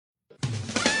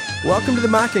Welcome to the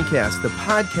Mockingcast, the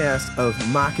podcast of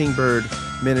Mockingbird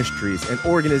Ministries, an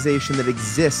organization that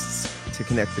exists to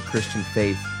connect the Christian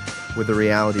faith with the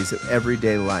realities of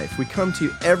everyday life. We come to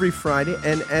you every Friday,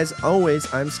 and as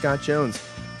always, I'm Scott Jones,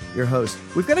 your host.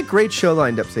 We've got a great show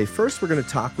lined up today. First, we're going to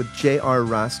talk with J.R.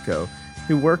 Roscoe,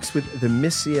 who works with the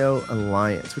Missio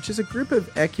Alliance, which is a group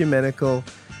of ecumenical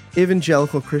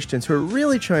evangelical Christians who are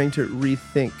really trying to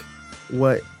rethink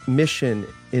what mission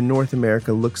in North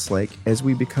America looks like as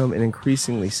we become an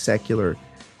increasingly secular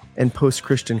and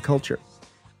post-Christian culture.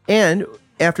 And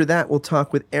after that, we'll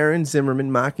talk with Aaron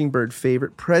Zimmerman, Mockingbird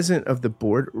favorite, president of the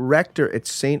board, rector at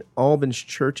St. Albans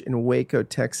Church in Waco,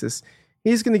 Texas.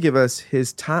 He's going to give us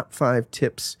his top 5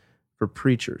 tips for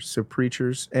preachers. So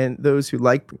preachers and those who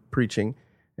like preaching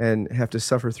and have to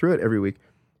suffer through it every week,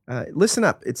 listen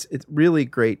up. It's really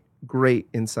great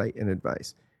insight and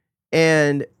advice.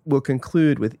 And we'll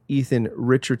conclude with Ethan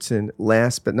Richardson,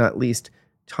 last but not least,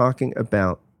 talking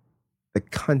about the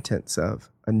contents of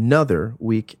Another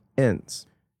Week Ends.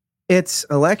 It's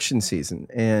election season,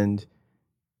 and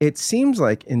it seems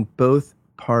like in both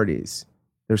parties,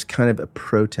 there's kind of a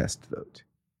protest vote,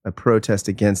 a protest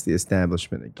against the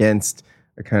establishment, against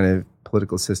a kind of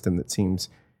political system that seems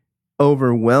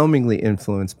overwhelmingly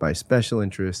influenced by special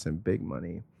interests and big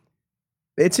money.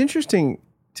 It's interesting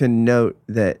to note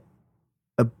that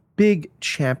a big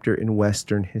chapter in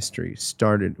Western history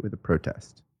started with a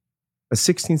protest, a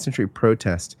 16th century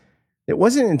protest. It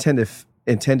wasn't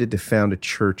intended to found a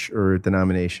church or a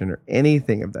denomination or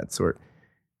anything of that sort.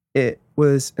 It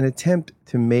was an attempt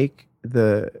to make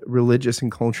the religious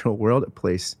and cultural world a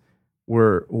place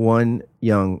where one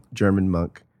young German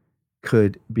monk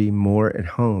could be more at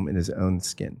home in his own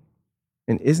skin.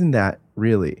 And isn't that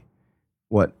really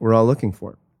what we're all looking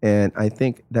for? And I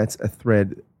think that's a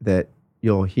thread that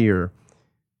you'll hear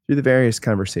through the various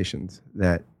conversations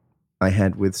that I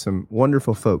had with some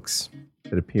wonderful folks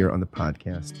that appear on the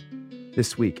podcast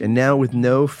this week. And now, with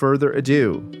no further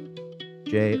ado,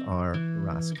 J.R.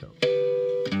 Roscoe.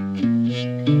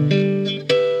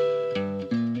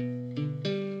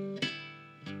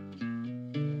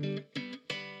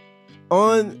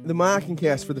 On the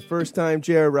Mockingcast for the first time,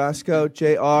 J.R. Roscoe.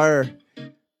 J.R.,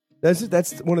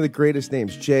 that's one of the greatest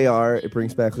names. J.R., it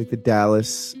brings back like the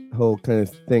Dallas whole kind of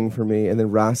thing for me. And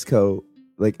then Roscoe,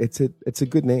 like it's a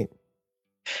good name.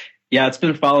 Yeah, it's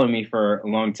been following me for a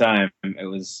long time. It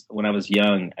was when I was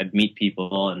young, I'd meet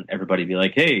people and everybody would be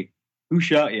like, "Hey, who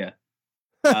shot you?"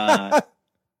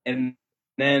 And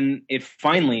then it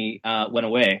finally went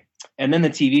away. And then the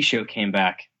TV show came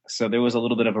back. So there was a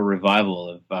little bit of a revival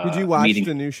of Did you watch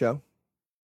the new show?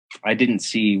 I didn't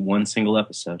see one single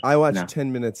episode. I watched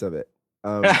 10 minutes of it.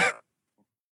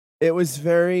 It was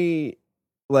very,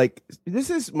 like, this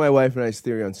is my wife and I's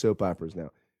theory on soap operas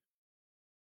now.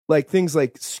 Like things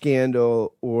like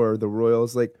Scandal or The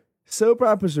Royals, like soap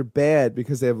operas are bad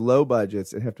because they have low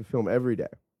budgets and have to film every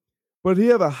day. But if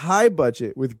you have a high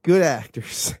budget with good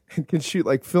actors and can shoot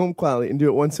like film quality and do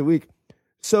it once a week,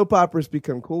 soap operas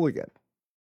become cool again.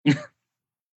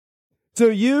 So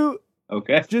you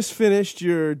just finished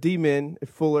your D-Min at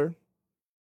Fuller.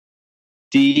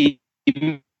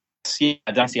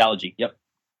 Doxology, yep.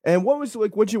 And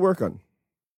what'd you work on?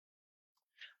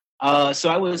 So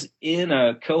I was in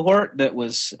a cohort that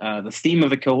was, the theme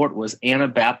of the cohort was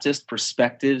Anabaptist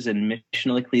Perspectives in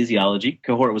Missional Ecclesiology.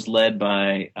 Cohort was led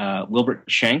by Wilbert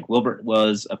Schenck. Wilbert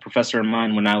was a professor of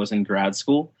mine when I was in grad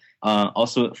school,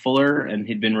 also at Fuller, and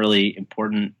he'd been really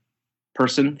important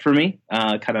person for me,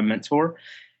 kind of mentor.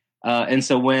 And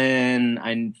so when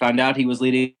I found out he was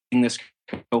leading this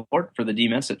cohort for the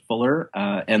DMS at Fuller,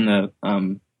 and the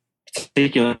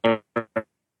particular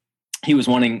he was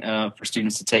wanting for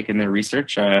students to take in their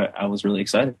research, I was really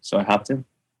excited. So I hopped in.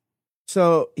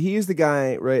 So he's the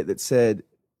guy, right, that said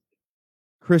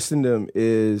Christendom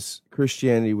is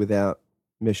Christianity without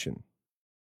mission.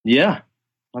 Yeah,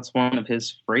 that's one of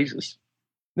his phrases.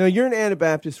 Now, you're an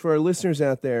Anabaptist. For our listeners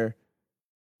out there,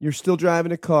 you're still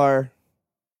driving a car.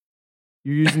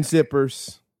 You're using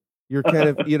zippers. You're kind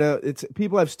of, it's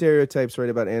people have stereotypes, right,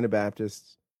 about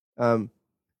Anabaptists. I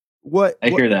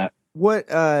hear that. What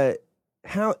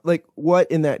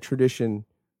in that tradition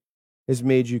has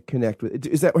made you connect with it?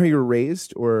 Is that where you were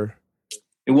raised, or?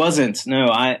 It wasn't. No,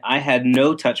 I had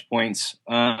no touch points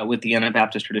with the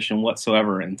Anabaptist tradition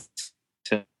whatsoever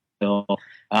until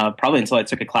I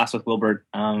took a class with Wilbert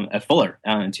at Fuller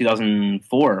in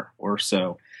 2004 or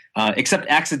so. Except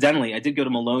accidentally, I did go to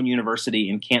Malone University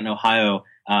in Canton, Ohio,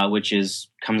 which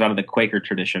comes out of the Quaker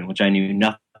tradition, which I knew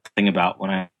nothing about when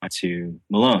I went to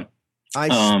Malone.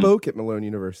 I spoke at Malone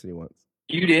University once.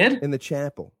 You did? In the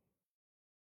chapel.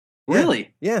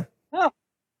 Really? Yeah. Oh,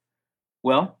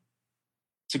 Well,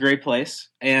 it's a great place,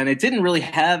 and it didn't really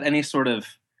have any sort of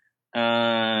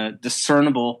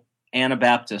discernible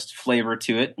Anabaptist flavor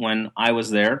to it when I was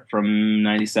there from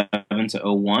 97 to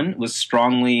 '01. It was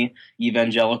strongly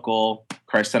evangelical,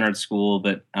 Christ-centered school.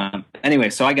 But anyway,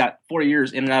 so I got 4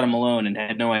 years in and out of Malone and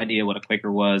had no idea what a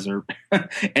Quaker was or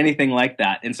anything like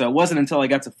that. And so it wasn't until I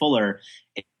got to Fuller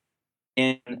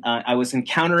and I was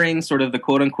encountering sort of the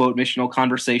quote-unquote missional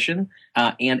conversation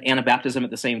and Anabaptism at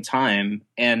the same time,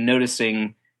 and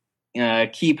noticing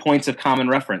key points of common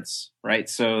reference, right?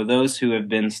 So those who have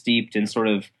been steeped in sort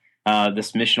of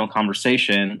this missional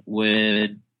conversation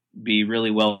would be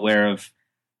really well aware of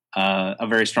a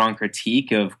very strong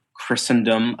critique of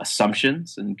Christendom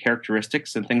assumptions and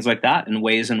characteristics and things like that, and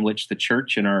ways in which the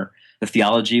church and the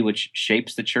theology which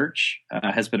shapes the church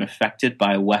has been affected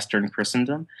by Western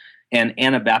Christendom. And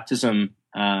Anabaptism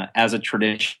as a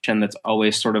tradition that's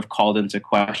always sort of called into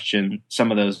question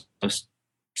some of those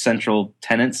central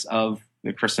tenets of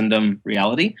the Christendom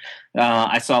reality.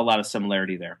 I saw a lot of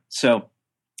similarity there. So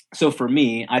for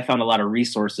me, I found a lot of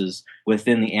resources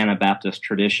within the Anabaptist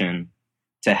tradition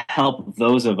to help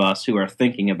those of us who are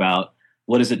thinking about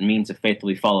what does it mean to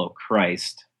faithfully follow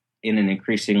Christ in an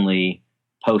increasingly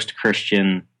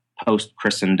post-Christian,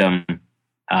 post-Christendom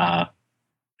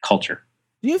culture.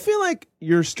 Do you feel like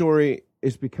your story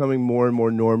is becoming more and more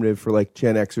normative for like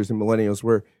Gen Xers and millennials,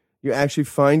 where you actually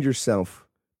find yourself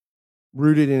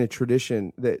rooted in a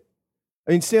tradition that,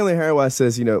 I mean, Stanley Hauerwas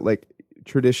says, like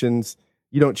traditions,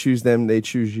 you don't choose them, they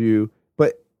choose you.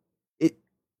 But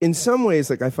in some ways,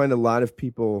 like I find a lot of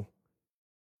people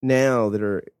now that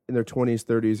are in their 20s,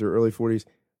 30s, or early 40s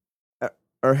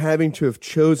are having to have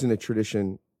chosen a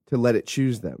tradition to let it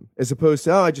choose them, as opposed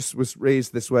to, I just was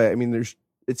raised this way. I mean,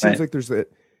 it seems like there's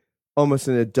almost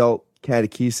an adult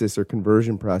catechesis or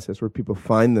conversion process where people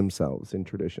find themselves in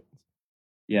traditions.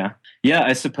 Yeah,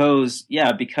 I suppose.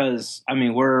 Yeah, because I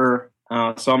mean, we're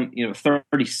so I'm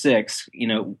 36.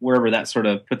 Wherever that sort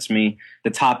of puts me, the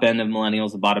top end of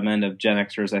millennials, the bottom end of Gen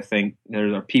Xers. I think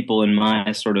there are people in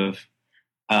my sort of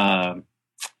age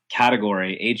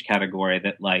category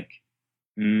that like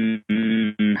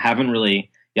haven't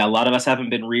really. Yeah, a lot of us haven't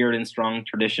been reared in strong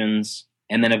traditions,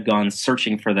 and then have gone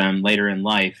searching for them later in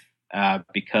life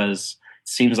because it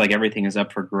seems like everything is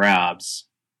up for grabs.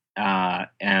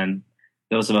 And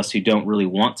those of us who don't really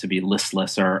want to be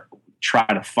listless or try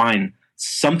to find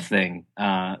something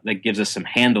that gives us some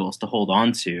handles to hold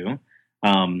on to,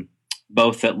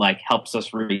 both that like helps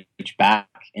us reach back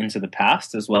into the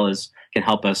past, as well as can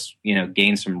help us,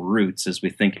 gain some roots as we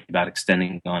think about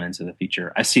extending on into the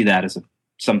future. I see that as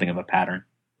something of a pattern.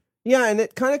 Yeah, and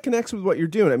it kind of connects with what you're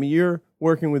doing. I mean, you're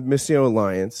working with Missio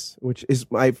Alliance, which is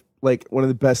one of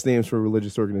the best names for a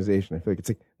religious organization. I feel like it's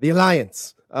like the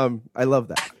Alliance. I love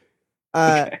that.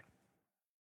 Okay.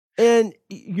 And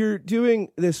you're doing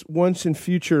this Once and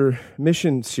Future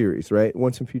Mission series, right?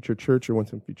 Once and Future Church or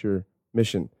Once and Future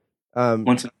Mission.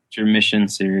 Once and Future Mission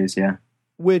series, yeah.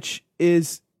 Which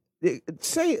is,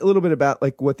 say a little bit about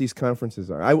like what these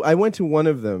conferences are. I went to one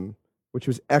of them, which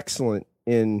was excellent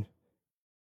in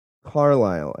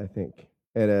Carlisle, I think,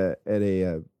 at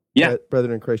a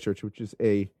Brethren in Christ Church, which is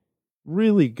a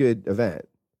really good event.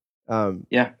 So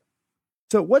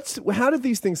how did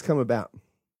these things come about?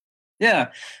 Yeah,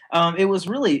 it was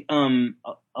really a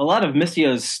lot of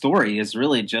Missio's story is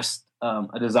really just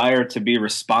a desire to be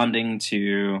responding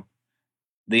to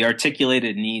the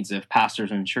articulated needs of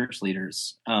pastors and church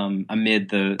leaders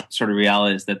amid the sort of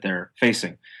realities that they're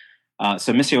facing.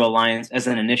 So Missio Alliance, as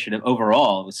an initiative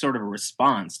overall, was sort of a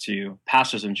response to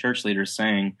pastors and church leaders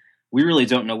saying, we really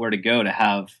don't know where to go to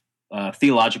have a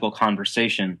theological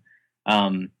conversation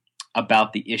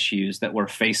about the issues that we're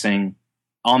facing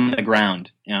on the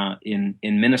ground in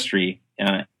ministry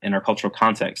in our cultural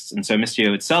context. And so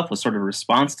Missio itself was sort of a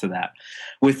response to that.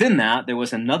 Within that, there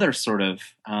was another sort of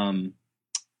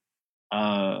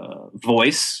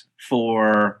voice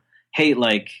for, hey,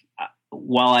 like,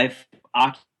 while I've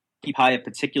occupy a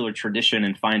particular tradition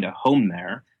and find a home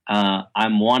there,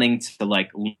 I'm wanting to like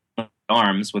link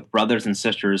arms with brothers and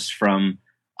sisters from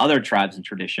other tribes and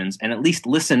traditions and at least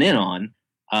listen in on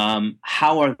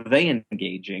how are they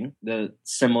engaging the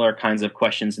similar kinds of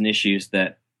questions and issues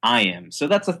that I am. So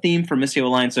that's a theme for Missio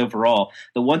Alliance overall.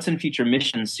 The Once and Future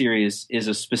Mission series is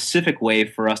a specific way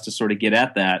for us to sort of get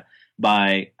at that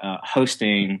by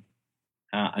hosting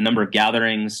a number of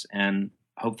gatherings, and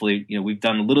hopefully, we've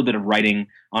done a little bit of writing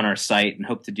on our site and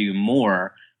hope to do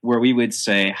more, where we would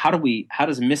say, how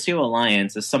does Missio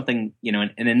Alliance as something,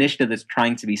 an initiative that's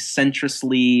trying to be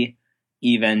centristly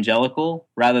evangelical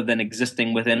rather than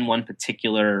existing within one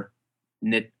particular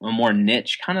a more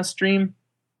niche kind of stream,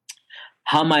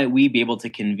 how might we be able to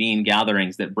convene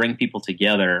gatherings that bring people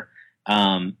together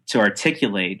to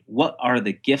articulate what are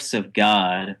the gifts of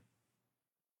God,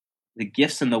 the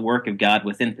gifts and the work of God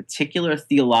within particular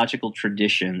theological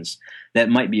traditions that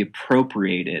might be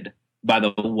appropriated by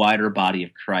the wider body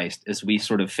of Christ as we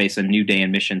sort of face a new day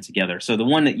in mission together. So the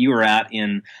one that you were at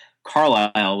in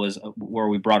Carlisle was where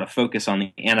we brought a focus on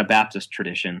the Anabaptist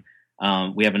tradition.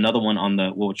 We have another one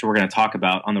which we're going to talk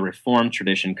about, on the Reformed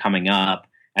tradition coming up.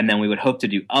 And then we would hope to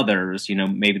do others,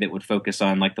 maybe that would focus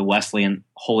on like the Wesleyan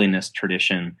holiness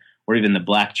tradition, or even the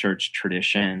Black church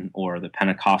tradition, or the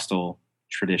Pentecostal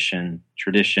traditions.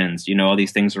 All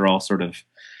these things are all sort of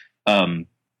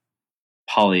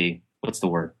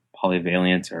polyvalent or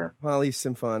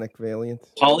polysymphonic variant.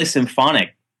 Polysymphonic.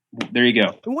 There you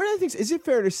go. And one of the things, is it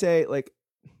fair to say, like,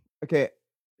 okay,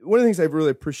 one of the things I've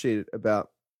really appreciated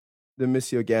about the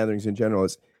Missio gatherings in general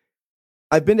is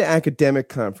I've been to academic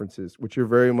conferences, which are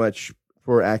very much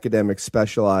for academics,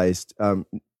 specialized,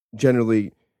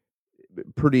 generally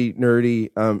pretty nerdy.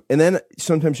 And then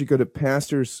sometimes you go to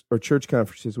pastors or church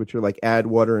conferences, which are like add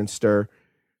water and stir.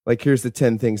 Like, here's the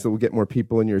 10 things that will get more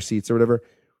people in your seats or whatever.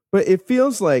 But it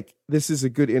feels like this is a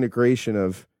good integration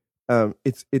of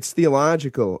it's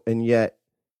theological and yet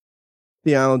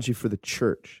theology for the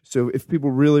church. So if people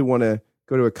really want to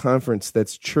go to a conference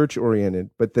that's church-oriented,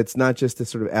 but that's not just a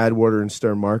sort of add water and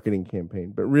stir marketing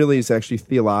campaign, but really is actually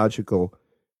theological,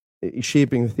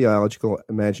 shaping the theological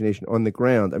imagination on the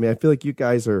ground. I mean, I feel like you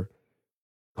guys are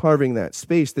carving that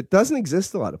space that doesn't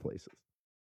exist a lot of places.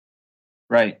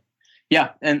 Right.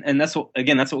 Yeah, and that's what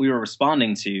we were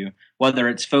responding to, whether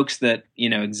it's folks that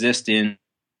exist in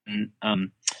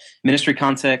ministry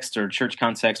context or church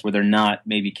context where they're not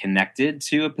maybe connected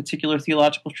to a particular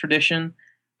theological tradition,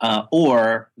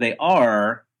 or they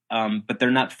are, but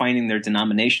they're not finding their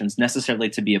denominations necessarily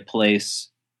to be a place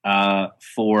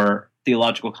for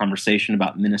theological conversation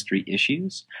about ministry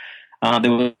issues.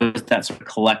 There was that sort of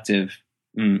collective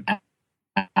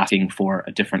asking for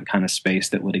a different kind of space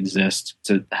that would exist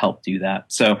to help do that.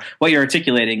 So what you're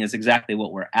articulating is exactly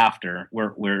what we're after.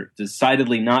 We're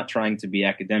decidedly not trying to be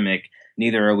academic.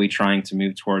 Neither are we trying to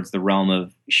move towards the realm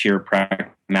of sheer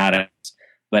pragmatics,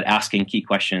 but asking key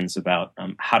questions about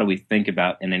how do we think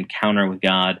about an encounter with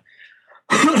God,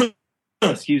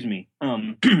 excuse me,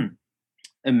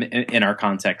 in our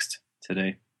context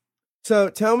today. So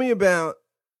tell me about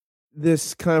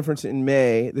this conference in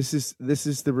May. This is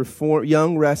the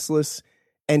Young, Restless,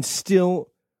 and Still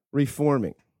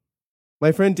Reforming.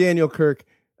 My friend Daniel Kirk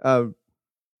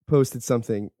posted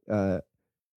something. My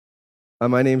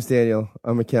name's Daniel.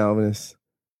 I'm a Calvinist.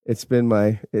 It's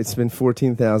been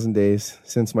 14,000 days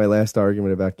since my last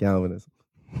argument about Calvinism.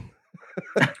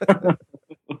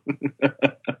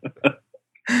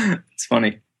 It's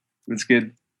funny. It's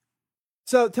good.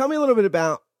 So tell me a little bit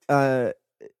about,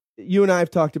 you and I have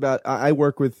talked about, I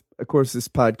work with, of course, this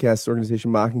podcast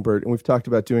organization, Mockingbird, and we've talked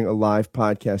about doing a live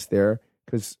podcast there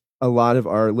because a lot of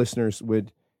our listeners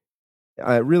would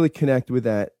really connect with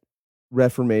that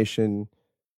Reformation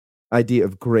idea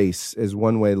of grace as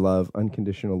one-way love,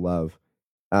 unconditional love.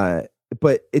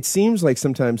 But it seems like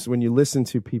sometimes when you listen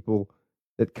to people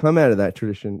that come out of that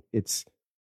tradition, it's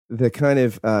the kind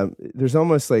of, there's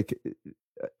almost like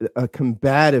a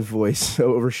combative voice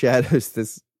overshadows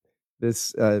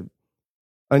this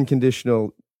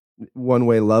unconditional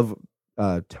one-way love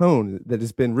tone that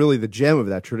has been really the gem of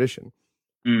that tradition.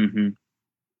 Mm-hmm.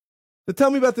 So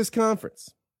tell me about this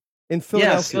conference in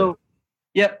Philadelphia.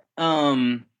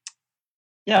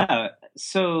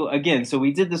 So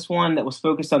we did this one that was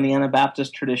focused on the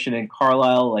Anabaptist tradition in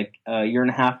Carlisle like a year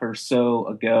and a half or so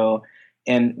ago.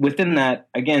 And within that,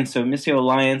 again, so Missio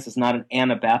Alliance is not an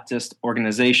Anabaptist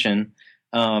organization.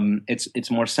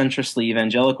 It's more centristly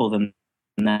evangelical than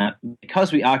that.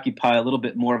 Because we occupy a little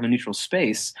bit more of a neutral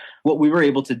space, what we were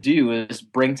able to do is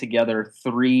bring together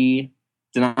three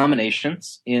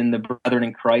denominations in the Brethren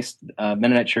in Christ,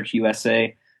 Mennonite Church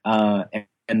USA,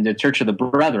 and the Church of the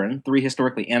Brethren, three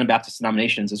historically Anabaptist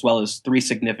denominations, as well as three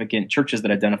significant churches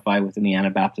that identify within the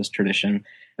Anabaptist tradition.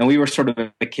 And we were sort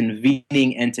of a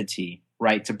convening entity,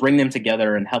 right, to bring them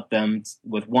together and help them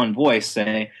with one voice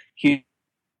say, here's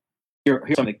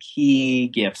some of the key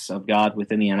gifts of God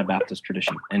within the Anabaptist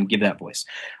tradition, and give that voice.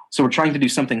 So we're trying to do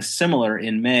something similar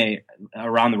in May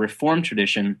around the Reformed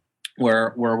tradition,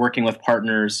 where we're working with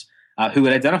partners who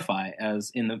would identify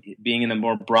as being in the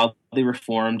more broadly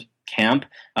Reformed camp,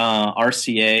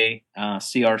 RCA,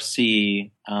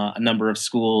 CRC, a number of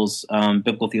schools,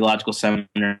 Biblical Theological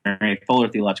Seminary, Fuller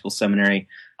Theological Seminary,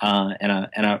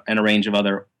 and a range of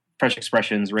other Fresh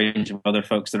Expressions, range of other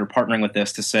folks that are partnering with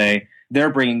this to say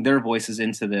they're bringing their voices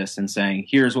into this and saying,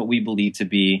 here's what we believe to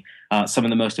be some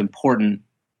of the most important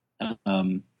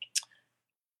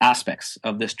aspects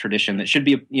of this tradition that should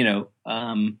be,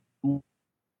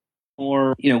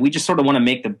 or we just sort of want to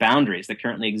make the boundaries that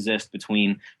currently exist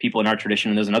between people in our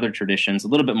tradition and those in other traditions a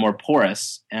little bit more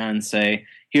porous and say,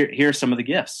 here are some of the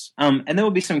gifts. And there will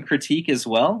be some critique as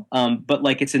well, but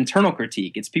like it's internal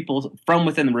critique. It's people from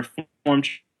within the Reformed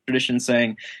tradition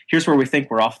saying, here's where we think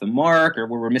we're off the mark, or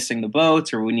where we're missing the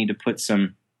boat, or we need to put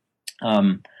some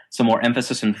more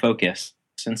emphasis and focus.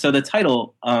 And so the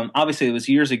title, obviously, it was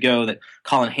years ago that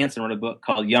Colin Hansen wrote a book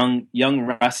called Young,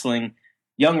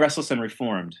 Restless, and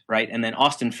Reformed, right? And then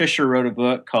Austin Fisher wrote a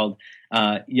book called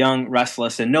Young,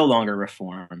 Restless, and No Longer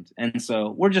Reformed. And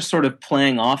so we're just sort of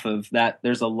playing off of that.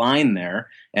 There's a line there.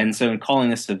 And so in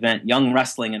calling this event Young,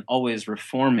 Wrestling, and Always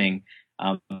Reforming,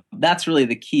 that's really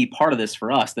the key part of this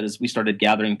for us, that as we started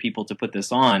gathering people to put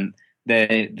this on,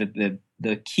 the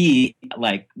key,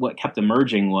 like what kept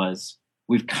emerging was,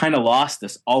 we've kind of lost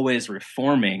this always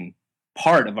reforming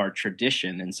part of our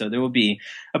tradition. And so there will be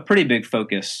a pretty big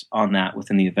focus on that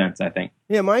within the event, I think.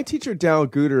 Yeah, my teacher, Dal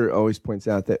Guder, always points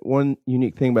out that one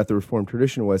unique thing about the Reformed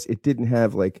tradition was it didn't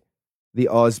have like the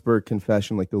Augsburg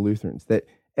Confession like the Lutherans, that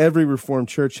every Reformed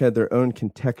church had their own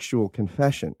contextual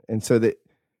confession. And so that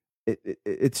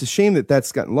it's a shame that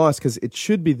that's gotten lost, because it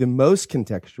should be the most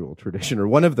contextual tradition, or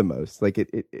one of the most. But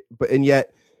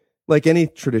yet, like any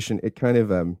tradition, it kind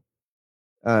of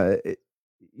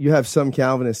you have some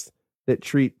Calvinists that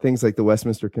treat things like the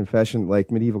Westminster Confession like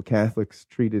medieval Catholics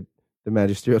treated the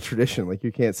magisterial tradition. Like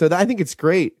you can't. So I think it's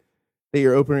great that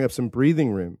you're opening up some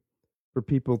breathing room for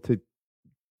people to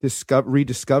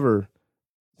rediscover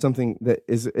something that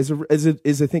is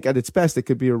I think at its best, it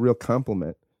could be a real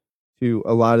compliment to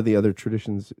a lot of the other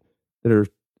traditions that are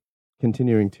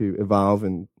continuing to evolve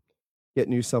and get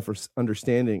new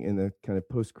self-understanding in the kind of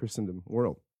post-Christendom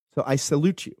world. So I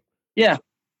salute you.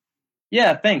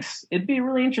 Yeah, thanks. It'd be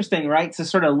really interesting, right, to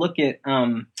sort of look at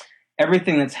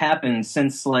everything that's happened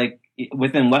since, like,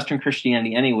 within Western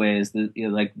Christianity anyways,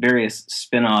 like various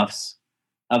spin-offs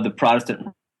of the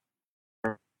Protestant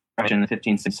Reformation in the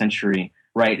 15th century,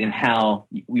 right, and how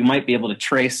we might be able to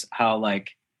trace how,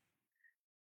 like,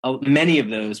 many of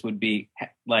those would be,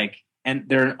 like, and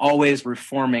they're an always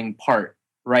reforming part,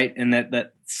 right, and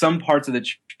that some parts of the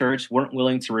church weren't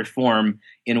willing to reform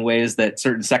in ways that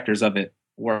certain sectors of it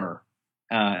were.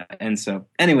 And so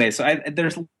anyway,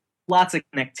 there's lots of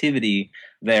connectivity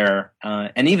there.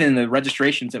 And even the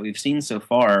registrations that we've seen so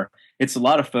far, it's a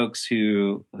lot of folks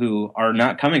who are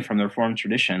not coming from the Reformed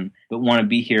tradition, but want to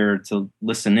be here to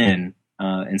listen in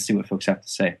and see what folks have to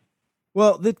say.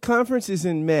 Well, the conference is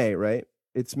in May, right?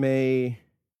 It's May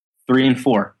 3 and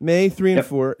 4. May 3 and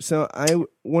 4. So I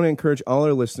want to encourage all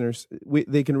our listeners.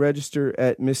 They can register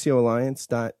at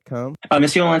missioalliance.com.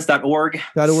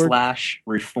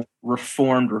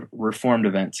 missioalliance.org/reformed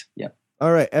event. Yeah.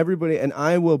 All right, everybody. And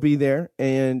I will be there.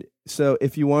 And so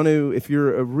if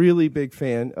you're a really big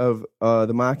fan of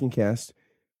the Mockingcast,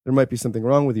 there might be something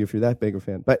wrong with you if you're that big a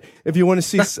fan. But if you want to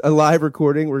see a live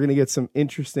recording, we're going to get some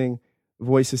interesting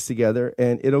voices together,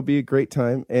 and it'll be a great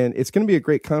time, and it's going to be a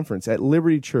great conference at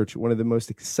Liberty Church, one of the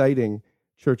most exciting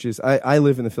churches. I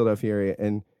live in the Philadelphia area,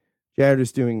 and Jared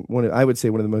is doing one of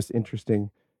the most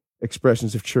interesting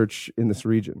expressions of church in this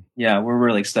region. Yeah, we're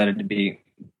really excited to be.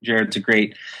 Jared's a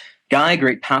great guy,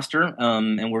 great pastor,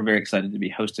 and we're very excited to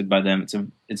be hosted by them.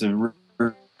 It's a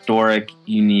historic,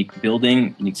 unique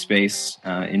building, unique space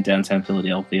in downtown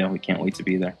Philadelphia. We can't wait to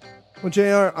be there. Well,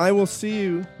 JR, I will see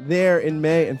you there in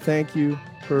May, and thank you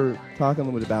for talking a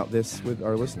little bit about this with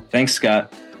our listeners. Thanks,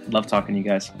 Scott. Love talking to you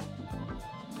guys.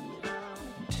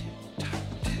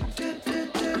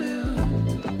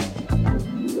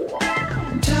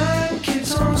 Time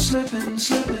keeps on slipping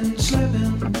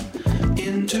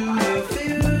into the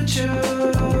future.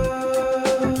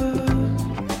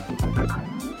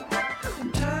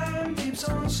 Time keeps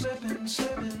on slipping.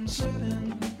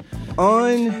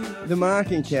 On the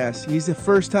Mockingcast, he's a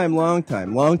first-time,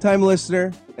 long-time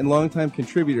listener and long-time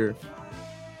contributor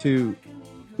to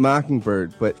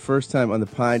Mockingbird, but first time on the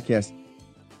podcast,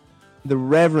 the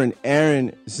Reverend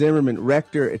Aaron Zimmerman,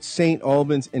 rector at St.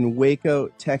 Albans in Waco,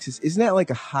 Texas. Isn't that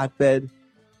like a hotbed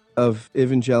of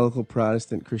evangelical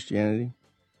Protestant Christianity?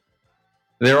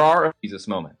 There are a Jesus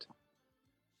moment,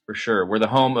 for sure. We're the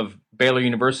home of Baylor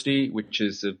University, which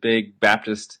is a big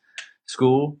Baptist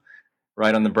school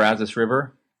right on the Brazos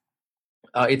River.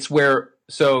 It's where,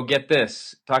 so get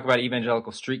this, talk about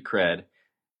evangelical street cred.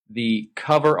 The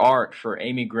cover art for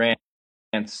Amy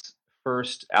Grant's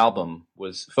first album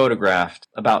was photographed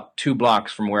about 2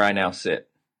 blocks from where I now sit,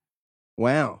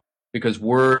 Wow. because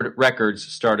Word Records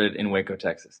started in Waco,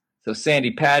 Texas. So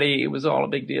Sandy Patty, it was all a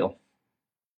big deal.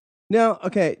 Now,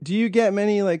 okay, do you get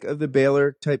many like of the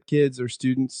Baylor type kids or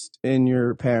students in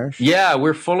your parish? Yeah,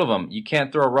 we're full of them. You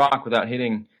can't throw a rock without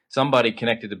hitting somebody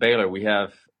connected to Baylor. We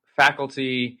have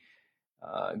faculty,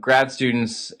 grad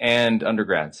students, and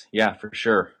undergrads. Yeah, for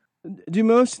sure. Do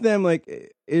most of them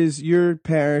like, is your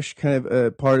parish kind of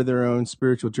a part of their own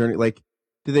spiritual journey? Like,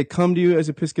 do they come to you as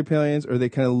Episcopalians, or are they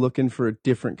kind of looking for a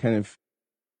different kind of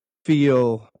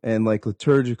feel and like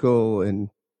liturgical and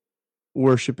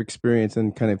worship experience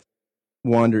and kind of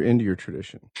wander into your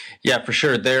tradition? Yeah, for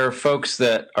sure. There are folks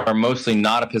that are mostly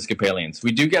not Episcopalians.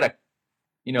 We do get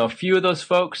a few of those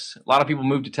folks. A lot of people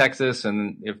move to Texas,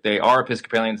 and if they are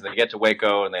Episcopalians, they get to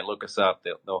Waco and they look us up,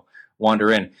 they'll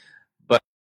wander in.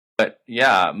 But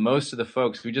yeah, most of the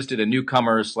folks, we just did a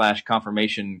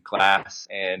newcomer/confirmation class,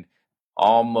 and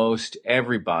almost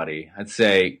everybody, I'd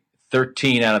say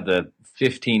 13 out of the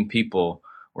 15 people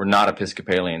were not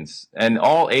Episcopalians, and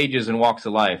all ages and walks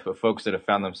of life, but folks that have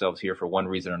found themselves here for one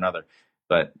reason or another.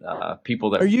 But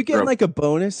people that are you getting like a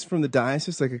bonus from the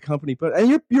diocese, like a company? But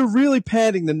and you're really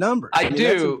padding the numbers. I mean, do.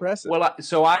 That's impressive. Well,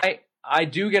 so I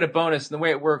do get a bonus, and the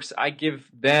way it works, I give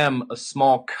them a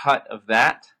small cut of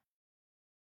that.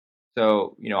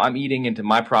 So, I'm eating into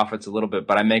my profits a little bit,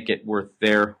 but I make it worth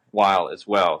their while as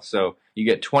well. So you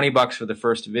get $20 for the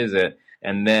first visit,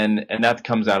 and that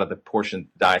comes out of the portion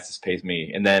the diocese pays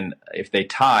me. And then if they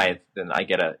tithe, then I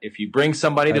get if you bring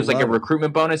somebody, there's like a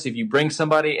recruitment bonus. If you bring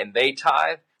somebody and they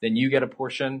tithe, then you get a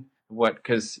portion.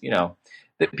 Because,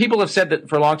 people have said that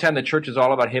for a long time, the church is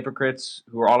all about hypocrites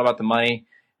who are all about the money.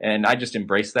 And I just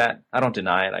embrace that. I don't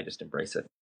deny it. I just embrace it.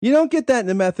 You don't get that in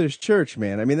the Methodist Church,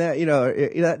 man. I mean,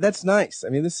 that's nice. I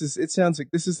mean, it sounds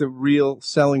like this is the real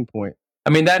selling point.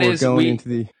 I mean, that is going into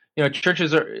the.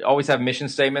 Churches always have mission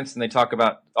statements, and they talk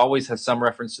about always has some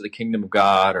reference to the kingdom of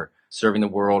God or serving the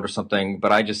world or something.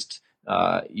 But I just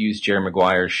use Jerry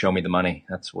Maguire's "Show Me the Money."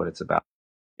 That's what it's about.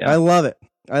 Yeah. I love it.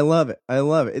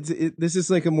 This is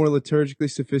like a more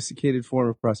liturgically sophisticated form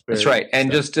of prosperity. That's right.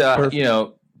 And just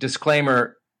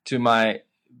disclaimer to my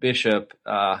bishop.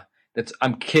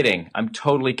 I'm kidding. I'm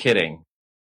totally kidding.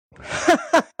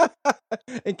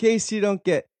 In case you don't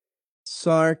get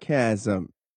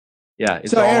sarcasm. Yeah,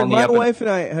 it's so all Aaron, on the my up wife and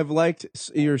I have liked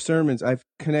your sermons. I've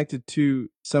connected to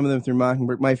some of them through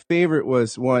Mockingbird. My favorite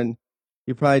was one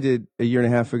you probably did a year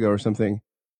and a half ago or something.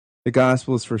 The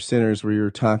Gospels for Sinners, where you were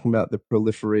talking about the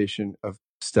proliferation of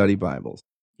study Bibles.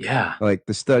 Yeah. Like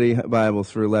the study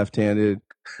Bibles for left-handed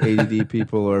ADD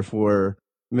people or for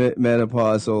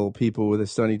menopausal people with a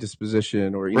sunny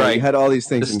disposition, or you had all these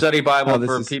things. The study Bible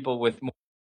for people with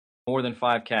more than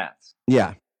 5 cats.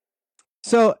 Yeah.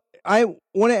 So I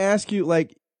want to ask you,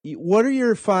 like, what are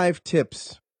your 5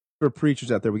 tips for preachers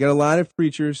out there? We got a lot of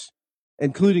preachers,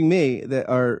 including me, that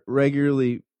are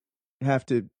regularly have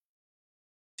to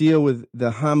deal with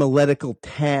the homiletical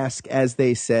task, as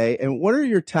they say. And what are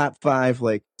your top 5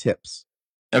 like tips?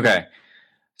 Okay.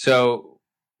 So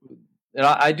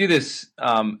I do this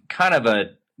kind of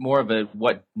more of a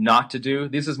what not to do.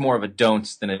 This is more of a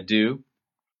don'ts than a do.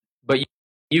 But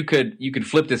you could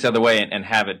flip this the other way and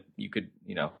have it. You could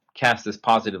cast this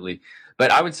positively.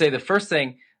 But I would say the first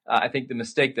thing, I think the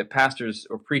mistake that pastors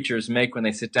or preachers make when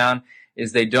they sit down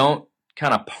is they don't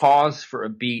kind of pause for a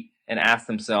beat and ask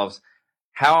themselves,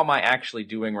 how am I actually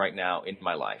doing right now in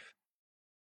my life?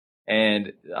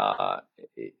 And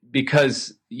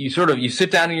because you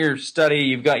sit down in your study,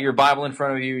 you've got your Bible in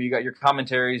front of you, you got your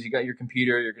commentaries, you got your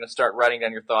computer, you're going to start writing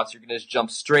down your thoughts, you're going to just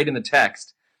jump straight in the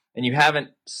text, and you haven't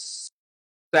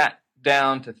sat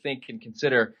down to think and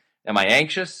consider, am I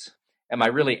anxious? Am I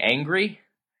really angry?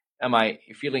 Am I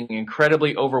feeling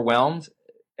incredibly overwhelmed?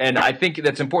 And I think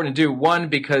that's important to do, one,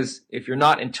 because if you're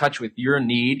not in touch with your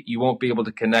need, you won't be able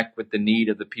to connect with the need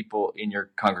of the people in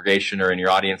your congregation or in your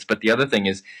audience. But the other thing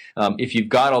is, if you've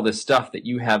got all this stuff that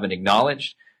you haven't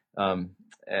acknowledged, and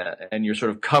you're sort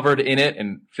of covered in it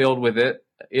and filled with it,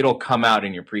 it'll come out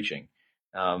in your preaching,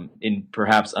 in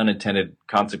perhaps unintended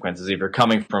consequences if you're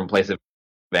coming from a place of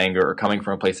anger or coming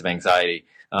from a place of anxiety.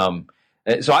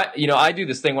 So I do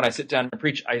this thing when I sit down and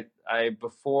preach. I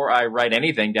before I write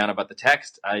anything down about the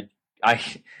text, I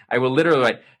will literally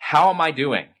write, how am I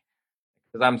doing?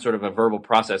 Because I'm sort of a verbal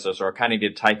processor, so I kind of need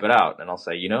to type it out, and I'll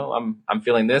say, I'm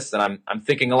feeling this, and I'm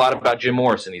thinking a lot about Jim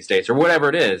Morrison these days, or whatever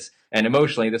it is, and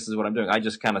emotionally, this is what I'm doing. I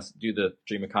just kind of do the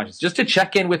stream of consciousness just to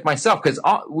check in with myself, because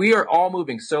we are all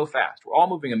moving so fast. We're all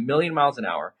moving 1,000,000 miles an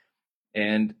hour,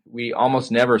 and we almost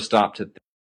never stop to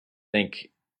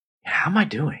think, how am I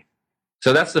doing?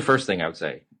 So that's the first thing I would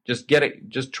say. Just get it.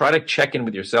 Just try to check in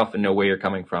with yourself and know where you're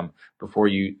coming from before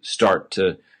you start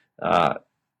to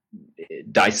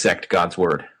dissect God's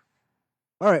word.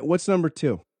 All right, what's number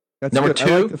 2? That's Number good. 2?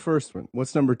 I like the first one.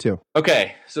 What's number 2?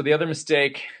 Okay, so the other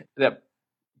mistake that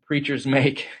preachers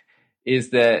make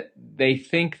is that they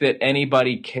think that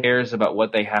anybody cares about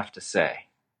what they have to say.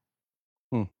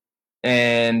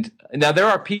 And now there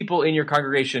are people in your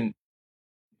congregation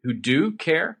who do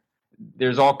care.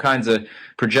 There's all kinds of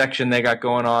projection they got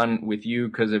going on with you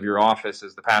because of your office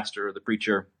as the pastor or the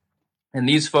preacher. And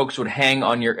these folks would hang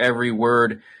on your every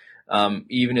word,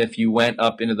 even if you went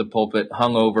up into the pulpit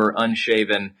hungover,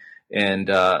 unshaven, and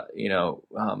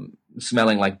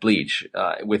smelling like bleach,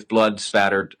 with blood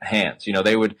spattered hands.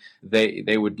 They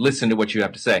would listen to what you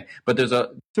have to say. But there's a.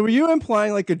 So were you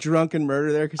implying like a drunken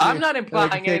murder there? I'm not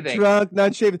implying anything. Drunk,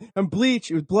 not shaven, and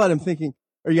bleach with blood. I'm thinking,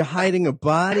 are you hiding a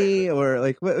body or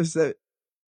like what was that?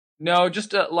 No,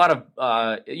 just a lot of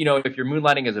if you're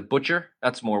moonlighting as a butcher,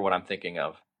 that's more what I'm thinking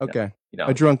of. Okay,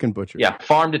 a drunken butcher. Yeah,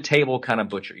 farm to table kind of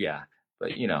butcher. Yeah,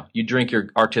 but you drink your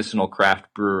artisanal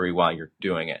craft brewery while you're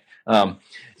doing it. Farm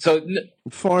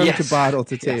to bottle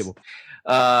to table.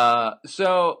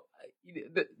 So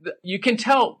you can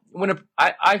tell when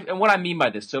and what I mean by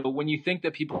this. So when you think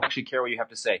that people actually care what you have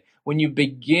to say, when you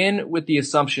begin with the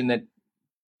assumption that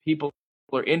people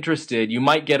are interested, you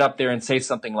might get up there and say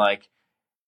something like,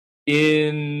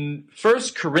 in 1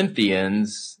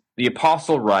 Corinthians, the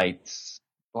apostle writes,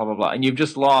 blah, blah, blah. And you've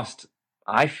just lost,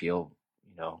 I feel,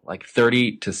 like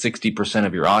 30 to 60%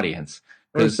 of your audience.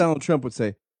 Or as Donald Trump would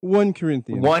say, 1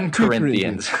 Corinthians. 1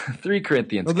 Corinthians. 3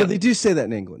 Corinthians. Although they do say that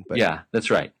in England. But. Yeah, that's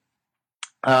right.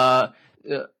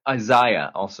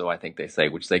 Isaiah also, I think they say,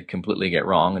 which they completely get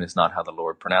wrong, and it's not how the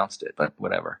Lord pronounced it, but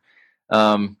whatever.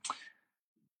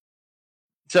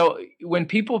 So when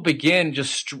people begin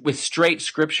just with straight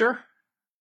scripture,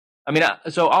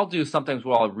 so I'll do sometimes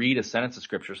where I'll read a sentence of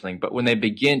scripture or something, but when they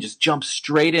begin, just jump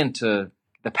straight into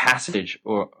the passage,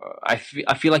 or I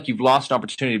feel like you've lost an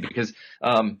opportunity because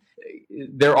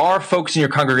there are folks in your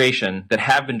congregation that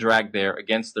have been dragged there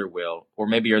against their will, or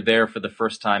maybe are there for the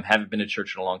first time, haven't been to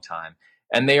church in a long time,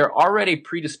 and they are already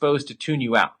predisposed to tune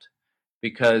you out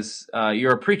because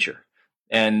you're a preacher.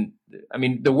 And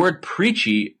the word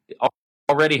preachy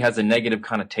already has a negative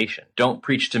connotation. Don't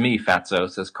preach to me, fatso,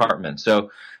 says Cartman.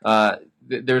 So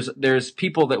there's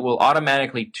people that will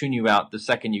automatically tune you out the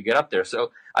second you get up there.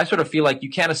 So I sort of feel like you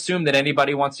can't assume that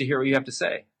anybody wants to hear what you have to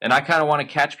say. And I kind of want to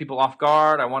catch people off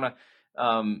guard. I want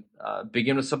to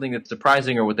begin with something that's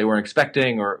surprising or what they weren't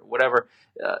expecting or whatever.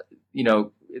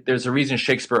 There's a reason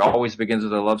Shakespeare always begins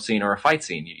with a love scene or a fight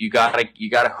scene. You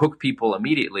gotta hook people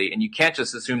immediately, and you can't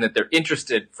just assume that they're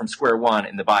interested from square one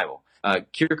in the Bible.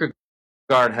 Kierkegaard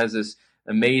has this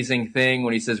amazing thing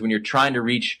when he says, when you're trying to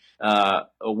reach a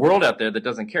world out there that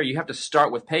doesn't care, you have to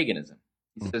start with paganism.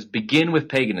 He says, begin with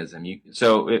paganism.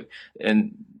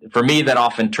 And for me, that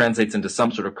often translates into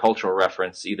some sort of cultural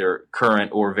reference, either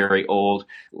current or very old.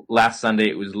 Last Sunday,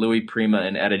 it was Louis Prima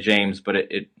and Etta James, but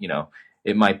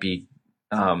it might be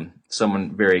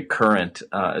someone very current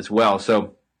as well.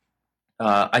 So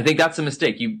I think that's a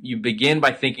mistake. You begin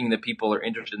by thinking that people are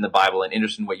interested in the Bible and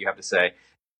interested in what you have to say.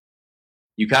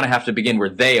 You kind of have to begin where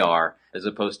they are as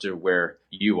opposed to where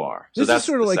you are. So this is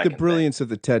sort of like the brilliance of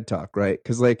the TED Talk, right?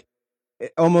 Because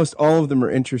almost all of them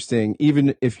are interesting,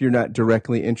 even if you're not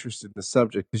directly interested in the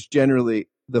subject, because generally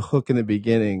the hook in the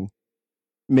beginning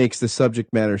makes the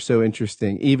subject matter so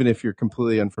interesting, even if you're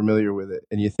completely unfamiliar with it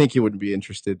and you think you wouldn't be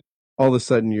interested. All of a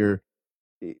sudden you're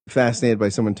fascinated by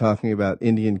someone talking about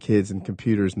Indian kids and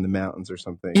computers in the mountains or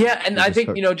something. Yeah, and I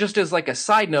think, just as like a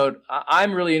side note,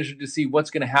 I'm really interested to see what's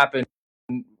going to happen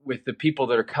with the people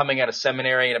that are coming out of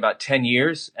seminary in about 10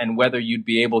 years, and whether you'd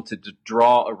be able to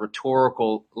draw a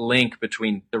rhetorical link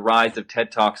between the rise of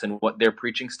TED Talks and what their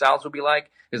preaching styles would be like.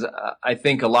 Because I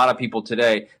think a lot of people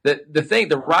today,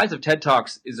 the rise of TED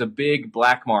Talks is a big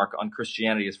black mark on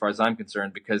Christianity as far as I'm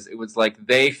concerned, because it was like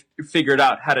they figured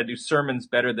out how to do sermons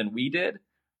better than we did.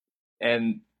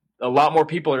 And a lot more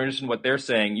people are interested in what they're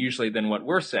saying usually than what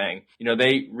we're saying.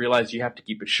 They realize you have to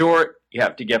keep it short. You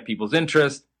have to get people's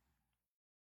interest.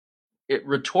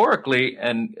 Rhetorically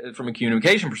and from a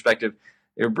communication perspective,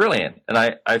 they're brilliant. And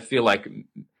I feel like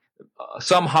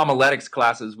some homiletics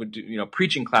classes would do,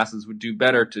 preaching classes would do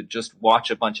better to just watch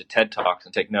a bunch of TED Talks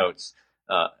and take notes,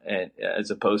 and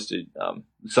as opposed to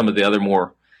some of the other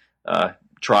more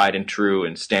tried and true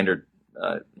and standard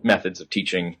methods of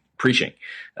teaching preaching.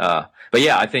 But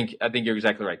yeah, I think you're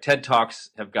exactly right. TED Talks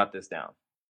have got this down.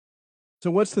 So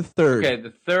what's the third? Okay,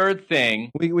 the third thing.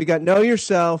 We got know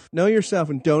yourself,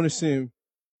 and don't assume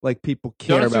like people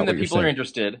care about what you're saying. Don't assume that people are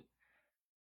interested.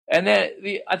 And then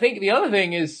I think the other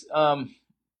thing is, I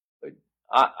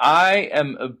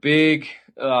am a big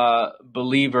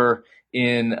believer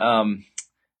in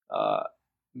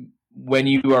when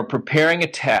you are preparing a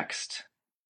text,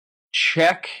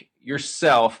 check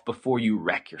yourself before you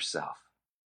wreck yourself.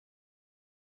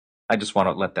 I just want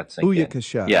to let that sink in.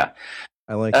 Booyakasha. Yeah,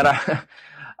 I like and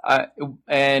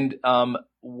that.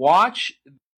 Watch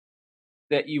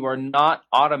that you are not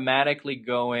automatically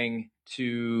going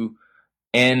to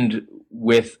end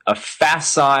with a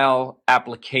facile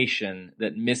application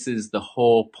that misses the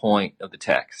whole point of the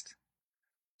text.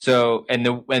 So,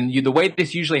 the way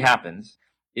this usually happens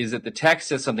is that the text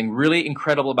says something really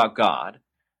incredible about God,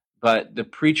 but the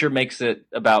preacher makes it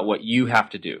about what you have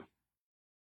to do.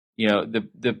 You know,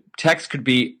 the text could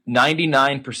be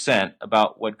 99%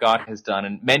 about what God has done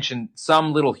and mention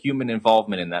some little human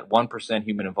involvement in that, 1%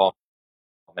 human involvement.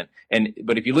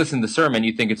 But if you listen to the sermon,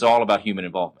 you think it's all about human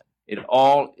involvement. It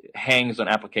all hangs on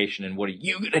application and what are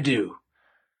you going to do?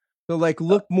 So, like,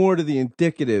 look more to the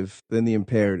indicative than the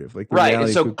imperative. Like, the right. reality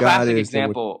And so, of who classic God is,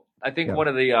 example, I think one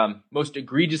of the most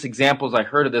egregious examples I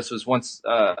heard of this was once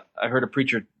I heard a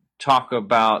preacher talk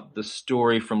about the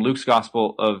story from Luke's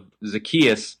gospel of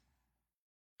Zacchaeus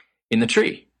in the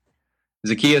tree.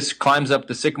 Zacchaeus climbs up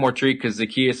the sycamore tree because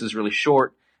Zacchaeus is really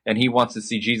short and he wants to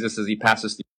see Jesus as he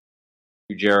passes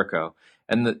through Jericho.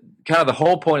 And the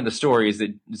whole point of the story is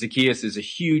that Zacchaeus is a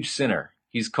huge sinner.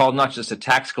 He's called not just a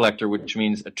tax collector, which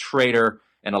means a traitor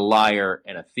and a liar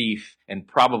and a thief and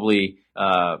probably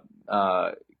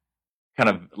kind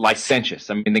of licentious.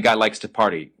 I mean, the guy likes to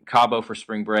party. Cabo for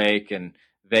spring break and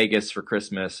Vegas for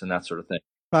Christmas and that sort of thing.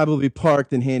 Probably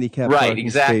parked in handicapped parking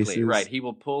spaces. Right. He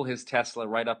will pull his Tesla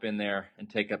right up in there and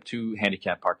take up 2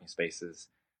 handicapped parking spaces.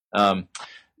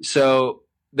 So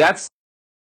that's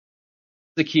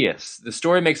Zacchaeus. The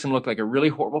story makes him look like a really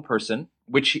horrible person,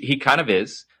 which he kind of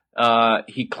is.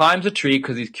 He climbs a tree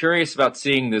because he's curious about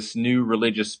seeing this new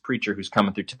religious preacher who's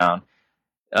coming through town.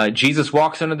 Jesus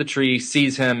walks under the tree,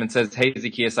 sees him, and says, "Hey,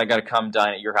 Zacchaeus, I got to come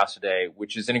dine at your house today,"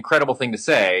 which is an incredible thing to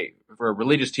say for a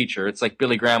religious teacher. It's like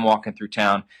Billy Graham walking through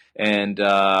town and,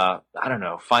 I don't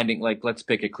know, finding, like, let's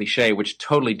pick a cliche, which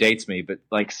totally dates me, but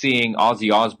like seeing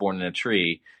Ozzy Osbourne in a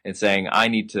tree and saying, I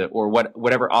need to, or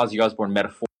whatever Ozzy Osbourne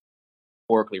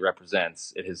metaphorically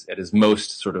represents at his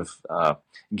most sort of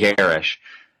garish,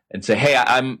 and say, "Hey,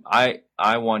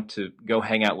 I want to go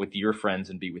hang out with your friends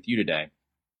and be with you today."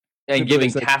 And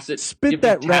giving tacit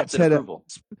rat's head out.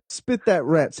 Spit that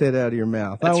rat's head out of your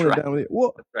mouth. That's I want right. to with you.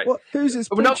 What? Who's this?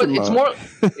 No, but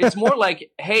it's more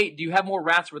like, hey, do you have more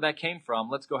rats where that came from?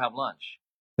 Let's go have lunch.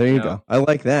 There you go. I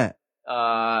like that.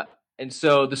 And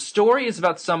so the story is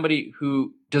about somebody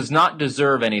who does not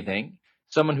deserve anything,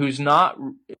 someone who's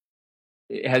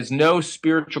has no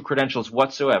spiritual credentials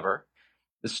whatsoever.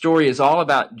 The story is all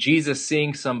about Jesus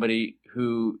seeing somebody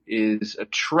who is a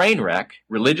train wreck,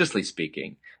 religiously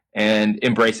speaking, and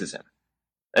embraces him.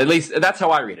 At least that's how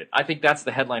I read it. I think that's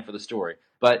the headline for the story.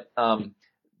 But I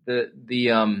mean,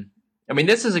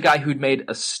 this is a guy who'd made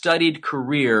a studied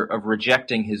career of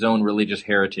rejecting his own religious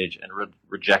heritage and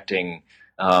rejecting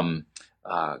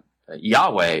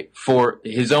Yahweh for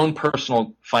his own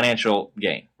personal financial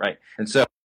gain, right? And so,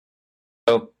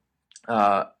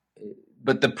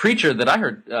 but the preacher that I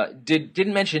heard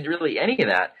didn't mention really any of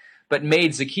that, but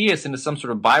made Zacchaeus into some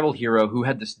sort of Bible hero who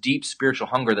had this deep spiritual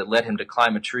hunger that led him to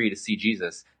climb a tree to see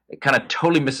Jesus. It kind of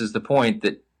totally misses the point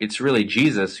that it's really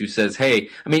Jesus who says, "Hey,"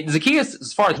 I mean, Zacchaeus,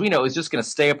 as far as we know, is just going to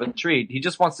stay up in the tree. He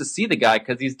just wants to see the guy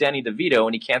because he's Danny DeVito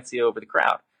and he can't see over the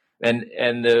crowd.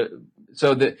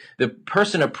 So the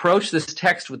person approached this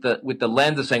text with the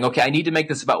lens of saying, "Okay, I need to make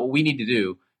this about what we need to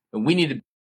do, and we need to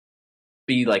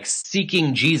be like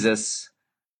seeking Jesus."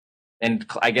 And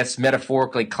I guess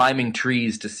metaphorically climbing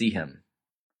trees to see him.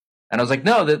 And I was like,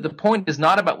 no, the point is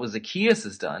not about what Zacchaeus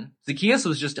has done. Zacchaeus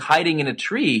was just hiding in a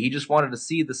tree. He just wanted to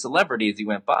see the celebrity as he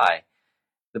went by.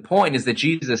 The point is that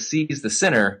Jesus sees the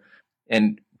sinner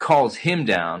and calls him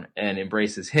down and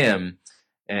embraces him.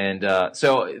 And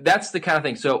so that's the kind of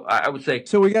thing. So I would say.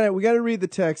 So we got to read the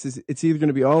text. It's either going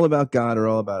to be all about God or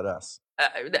all about us.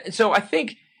 So I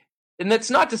think, and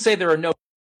that's not to say there are no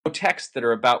texts that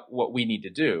are about what we need to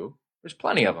do. There's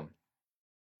plenty of them.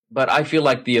 But I feel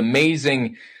like the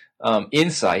amazing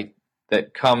insight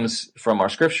that comes from our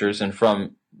scriptures and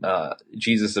from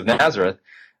Jesus of Nazareth,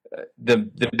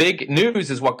 the big news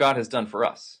is what God has done for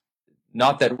us.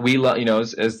 Not that we love,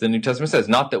 as the New Testament says,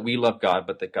 not that we love God,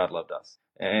 but that God loved us.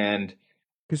 And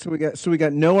so we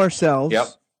got know ourselves. Yep.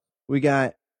 We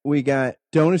got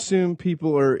don't assume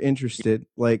people are interested.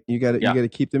 Like you got to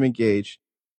keep them engaged.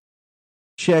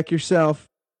 Check yourself.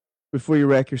 before you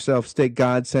wreck yourself, stay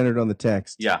God-centered on the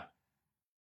text. Yeah.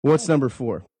 What's number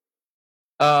 4?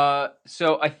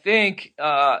 So I think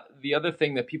the other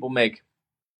thing that people make,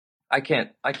 I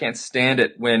can't stand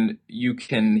it when you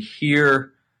can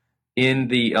hear in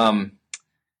the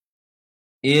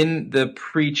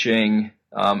preaching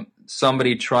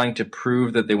somebody trying to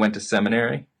prove that they went to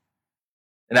seminary.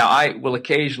 Now, I will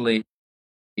occasionally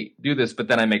do this, but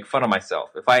then I make fun of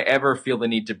myself. If I ever feel the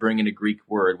need to bring in a Greek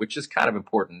word, which is kind of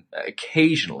important,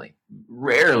 occasionally,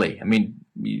 rarely. I mean,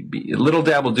 a little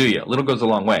dab will do you. A little goes a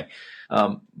long way.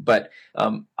 But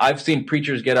I've seen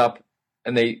preachers get up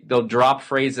and they'll drop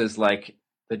phrases like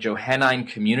the Johannine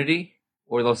community,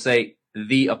 or they'll say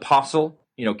the apostle,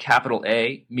 capital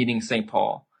A, meaning St.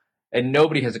 Paul. And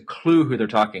nobody has a clue who they're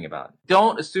talking about.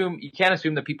 You can't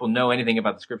assume that people know anything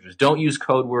about the scriptures. Don't use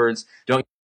code words. Don't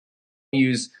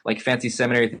use like fancy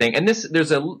seminary thing. And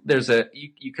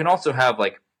you can also have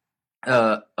like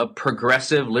a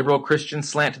progressive liberal Christian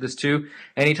slant to this too.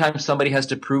 Anytime somebody has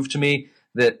to prove to me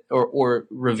that, or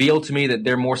reveal to me that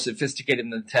they're more sophisticated in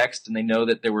the text, and they know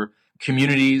that there were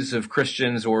communities of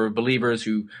Christians or believers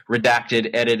who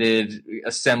redacted, edited,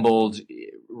 assembled,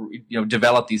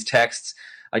 developed these texts.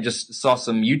 I just saw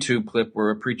some YouTube clip where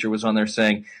a preacher was on there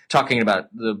talking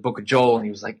about the book of Joel, and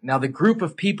he was like, now the group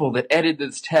of people that edited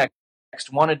this text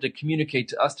wanted to communicate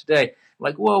to us today.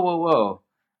 Like, whoa.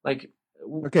 Like,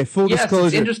 okay, full disclosure.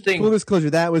 It's interesting. Full disclosure,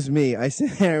 that was me. I said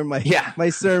there my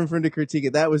sermon for him to critique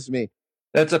it. That was me.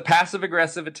 That's a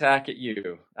passive-aggressive attack at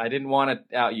you. I didn't want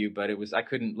to out you, but I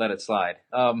couldn't let it slide.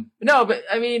 No, but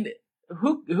I mean,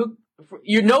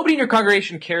 nobody in your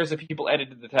congregation cares if people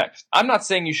edited the text. I'm not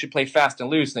saying you should play fast and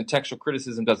loose and that textual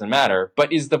criticism doesn't matter, but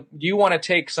do you want to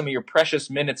take some of your precious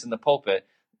minutes in the pulpit?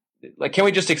 Like, can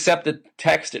we just accept the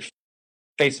text at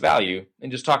face value and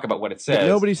just talk about what it says? But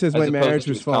nobody says my marriage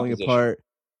was falling apart.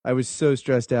 I was so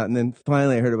stressed out, and then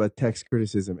finally I heard about text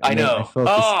criticism. I know.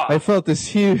 I felt this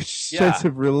huge sense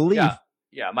of relief.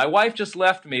 Yeah. My wife just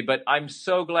left me, but I'm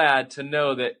so glad to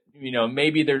know that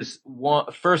maybe there's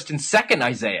first and second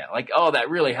Isaiah. Like, that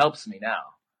really helps me now.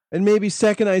 And maybe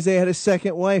second Isaiah had a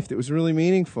second wife that was really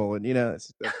meaningful, and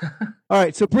all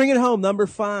right. So bring it home. Number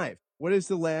 5. What is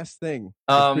the last thing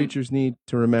that preachers need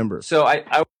to remember? So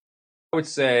I would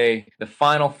say the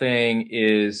final thing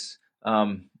is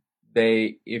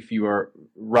if you are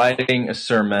writing a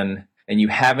sermon and you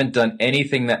haven't done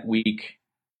anything that week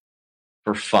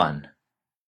for fun,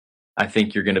 I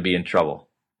think you're going to be in trouble.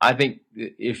 I think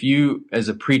if you, as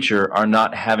a preacher, are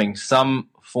not having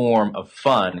some form of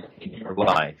fun in your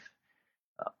life,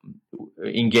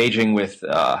 engaging with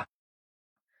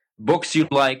books you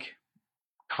like,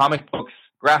 comic books,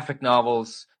 graphic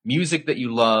novels, music that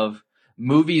you love,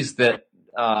 movies that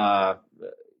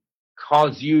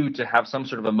cause you to have some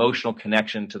sort of emotional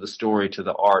connection to the story, to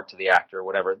the art, to the actor,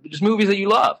 whatever. Just movies that you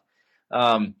love.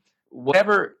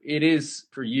 Whatever it is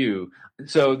for you.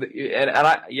 So,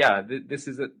 this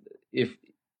is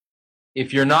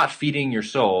if you're not feeding your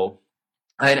soul,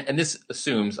 and this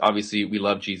assumes obviously we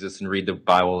love Jesus and read the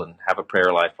Bible and have a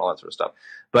prayer life, all that sort of stuff.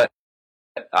 But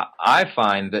I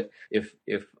find that if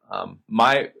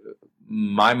my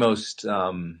most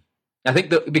I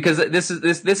think because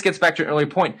this gets back to an earlier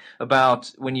point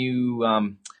about when you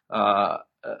have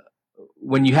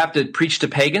to preach to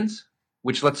pagans,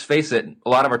 which, let's face it, a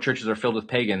lot of our churches are filled with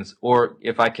pagans, or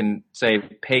if I can say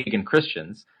pagan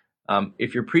Christians.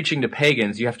 If you're preaching to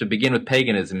pagans, you have to begin with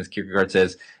paganism, as Kierkegaard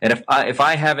says. And if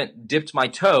I haven't dipped my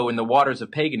toe in the waters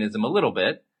of paganism a little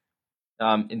bit,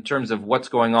 in terms of what's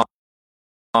going on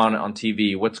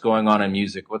TV, what's going on in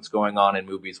music, what's going on in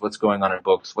movies, what's going on in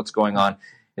books, what's going on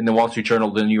in the Wall Street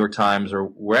Journal, the New York Times, or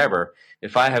wherever,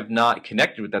 if I have not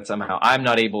connected with that somehow, I'm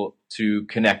not able to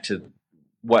connect to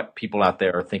what people out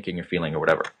there are thinking or feeling or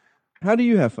whatever. How do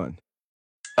you have fun?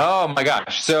 Oh my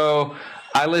gosh. So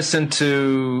I listen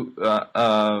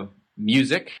to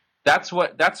music. That's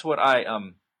where I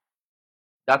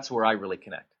really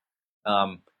connect.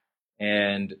 I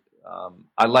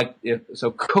like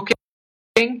cooking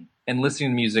and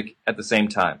listening to music at the same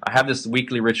time. I have this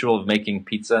weekly ritual of making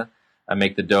pizza. I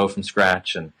make the dough from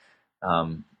scratch, and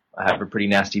I have a pretty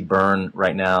nasty burn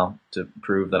right now to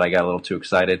prove that I got a little too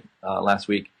excited last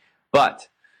week. But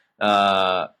you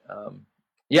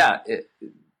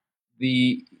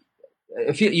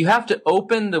have to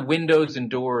open the windows and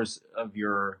doors of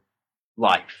your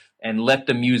life and let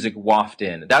the music waft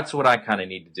in. That's what I kind of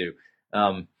need to do.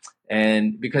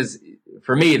 And because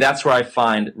for me, that's where I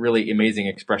find really amazing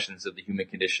expressions of the human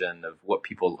condition, of what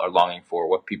people are longing for,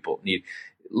 what people need.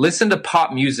 Listen to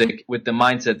pop music with the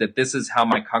mindset that this is how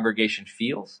my congregation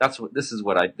feels. This is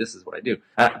what I do.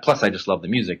 Plus, I just love the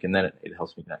music, and then it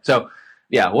helps me connect. So,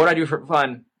 yeah, what I do for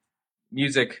fun: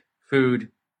 music, food,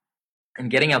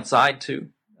 and getting outside too.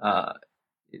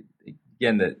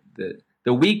 Again,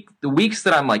 the weeks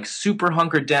that I'm like super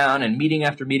hunkered down and meeting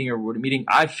after meeting or meeting,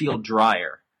 I feel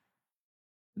drier.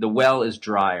 The well is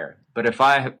drier. But if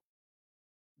I have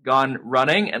gone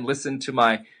running and listened to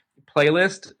my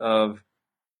playlist of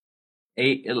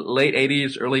late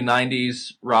 80s, early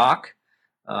 90s rock,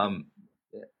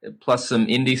 plus some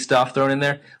indie stuff thrown in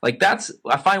there, like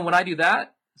I find when I do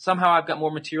that, somehow I've got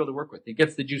more material to work with. It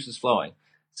gets the juices flowing.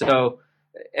 So,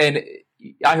 and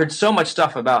I heard so much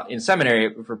stuff about in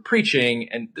seminary for preaching,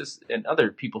 and other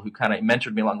people who kind of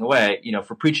mentored me along the way.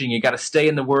 For preaching, you got to stay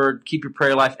in the Word, keep your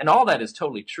prayer life, and all that is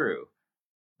totally true.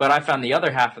 But I found the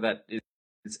other half of that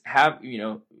is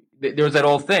there was that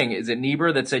old thing. Is it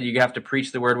Niebuhr that said you have to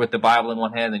preach the Word with the Bible in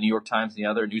one hand, the New York Times in the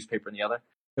other, newspaper in the other?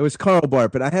 It was Karl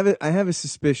Barth, but I have a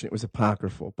suspicion it was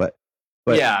apocryphal. But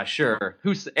yeah, sure.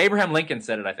 Abraham Lincoln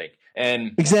said it, I think,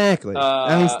 and exactly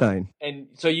Einstein. And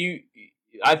so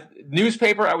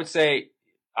newspaper, I would say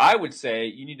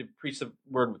you need to preach the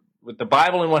Word with the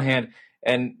Bible in one hand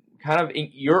and kind of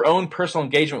your own personal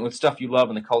engagement with stuff you love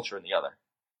and the culture in the other.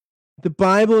 The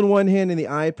Bible in one hand and the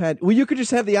iPad. Well, you could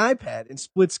just have the iPad and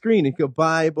split screen and go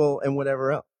Bible and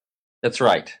whatever else. That's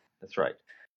right.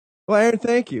 Well, Aaron,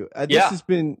 thank you. This has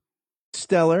been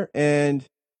stellar, and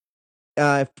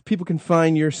people can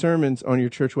find your sermons on your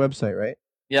church website, right?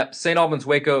 Yep,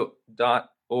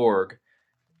 stalbanswaco.org.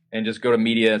 And just go to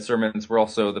media and sermons.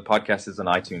 The podcast is on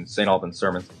iTunes, St. Albans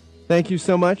Sermons. Thank you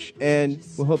so much, and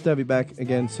we'll hope to have you back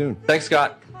again soon. Thanks,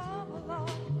 Scott.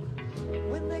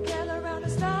 When they gather around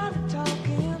and started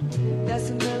talking, that's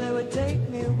when Billy would take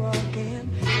me walking.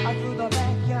 Out through the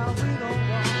backyard we go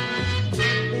walk.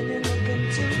 Then you look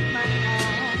into my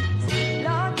eyes.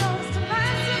 Lord knows to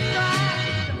my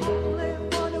surprise, the only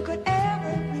one who could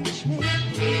ever reach me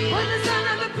was the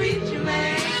son of a preacher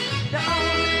man. The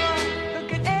only one who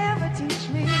could ever teach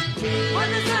me was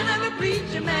the son of a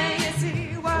preacher man. Yes,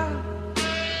 he was.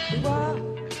 He was.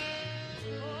 Oh,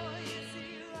 yes, he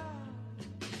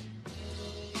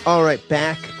was. All right,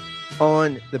 back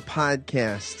on the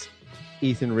podcast,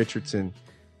 Ethan Richardson,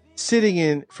 sitting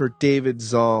in for David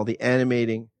Zoll, the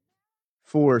animating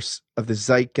force of the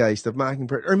zeitgeist of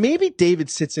Mockingbird. Or maybe David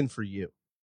sits in for you.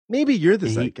 Maybe you're the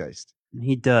zeitgeist.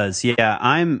 He does. Yeah,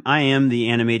 I am the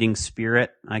animating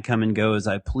spirit. I come and go as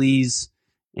I please.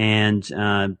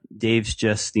 And Dave's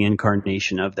just the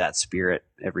incarnation of that spirit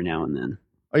every now and then.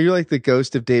 Are you like the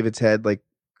ghost of David's head, like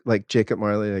Jacob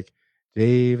Marley, like,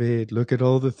 David, look at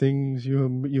all the things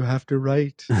you have to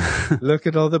write. Look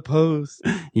at all the posts.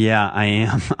 Yeah, I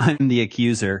am. I'm the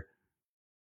accuser.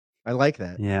 I like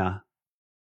that. Yeah.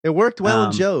 It worked well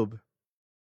in Job.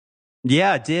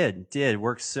 Yeah, it did. It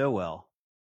worked so well.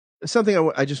 Something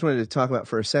I just wanted to talk about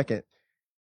for a second.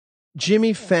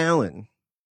 Jimmy Fallon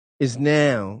is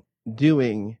now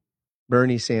doing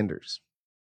Bernie Sanders.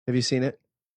 Have you seen it?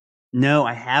 No,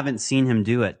 I haven't seen him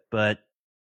do it, but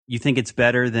you think it's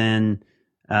better than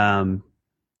Larry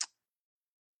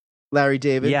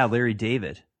David? Yeah, Larry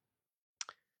David.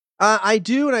 I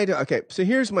do and I don't. Okay, so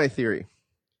here's my theory.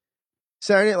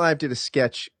 Saturday Night Live did a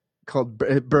sketch called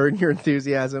Burn Your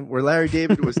Enthusiasm, where Larry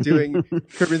David was doing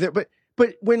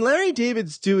but when Larry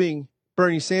David's doing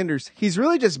Bernie Sanders, he's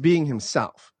really just being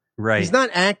himself. Right. He's not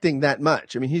acting that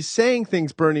much. I mean, he's saying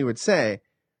things Bernie would say,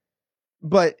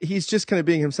 but he's just kind of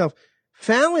being himself.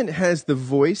 Fallon has the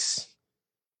voice,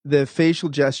 the facial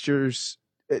gestures,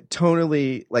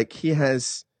 tonally, like he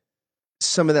has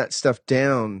some of that stuff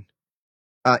down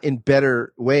in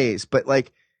better ways. But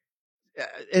like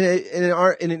in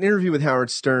an interview with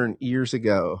Howard Stern years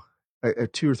ago,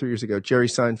 2 or 3 years ago, Jerry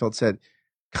Seinfeld said,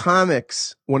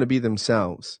 comics want to be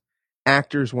themselves.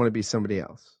 Actors want to be somebody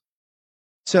else.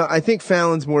 So I think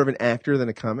Fallon's more of an actor than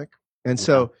a comic. And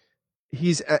so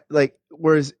he's like,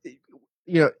 whereas,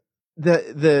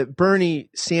 the Bernie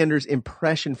Sanders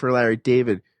impression for Larry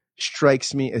David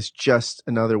strikes me as just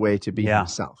another way to be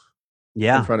himself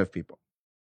in front of people.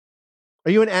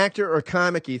 Are you an actor or a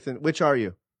comic, Ethan? Which are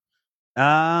you?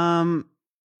 I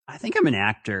think I'm an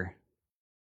actor.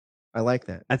 I like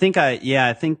that. I think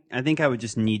I would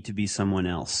just need to be someone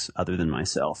else other than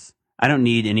myself. I don't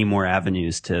need any more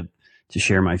avenues to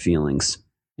share my feelings.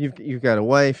 You've got a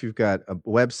wife, you've got a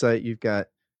website, you've got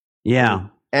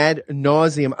ad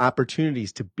nauseum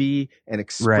opportunities to be and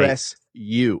express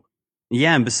you.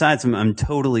 Yeah, and besides, I'm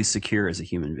totally secure as a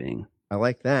human being. I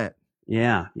like that.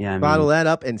 Yeah, I Bottle mean, that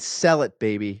up and sell it,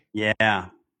 baby. yeah,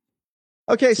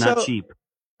 Okay, it's not so cheap.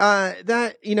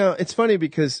 that it's funny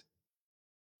because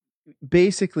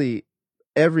basically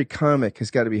every comic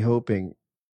has got to be hoping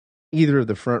either of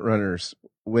the front runners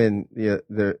win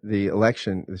the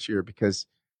election this year, because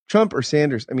Trump or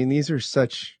Sanders, I mean, these are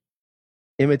such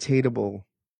imitatable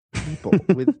people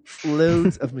with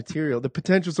loads of material. The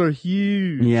potentials are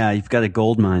huge. Yeah, you've got a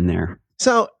gold mine there.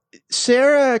 So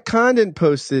Sarah Condon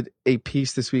posted a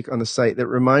piece this week on the site that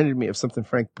reminded me of something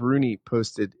Frank Bruni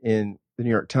posted in the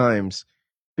New York Times,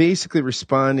 basically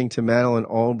responding to Madeleine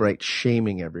Albright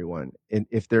shaming everyone. And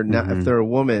if they're not, if they're a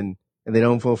woman and they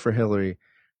don't vote for Hillary,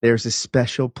 there's a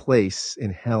special place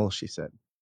in hell, she said.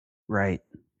 Right.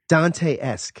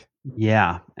 Dante-esque.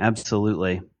 Yeah,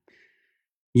 absolutely.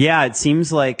 Yeah, it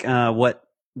seems like what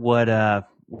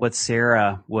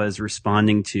Sarah was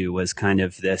responding to was kind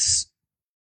of this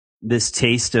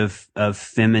taste of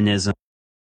feminism,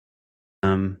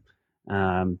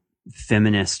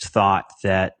 feminist thought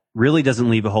that really doesn't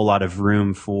leave a whole lot of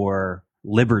room for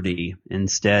liberty.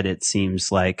 Instead, it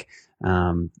seems like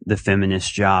the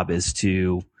feminist job is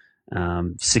to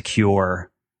secure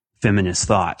feminist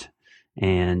thought,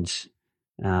 and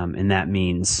that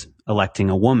means electing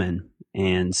a woman.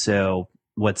 And so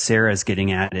what Sarah's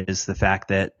getting at is the fact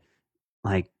that,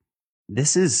 like,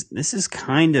 this is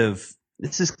kind of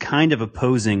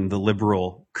opposing the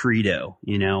liberal credo.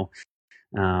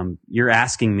 You're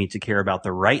asking me to care about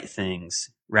the right things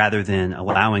rather than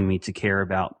allowing me to care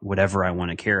about whatever I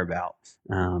want to care about.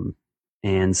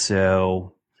 And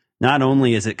so not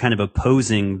only is it kind of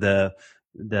opposing the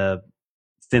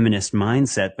feminist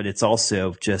mindset, but it's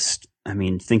also just,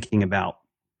 thinking about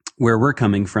where we're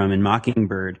coming from in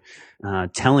Mockingbird,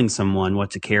 telling someone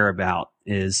what to care about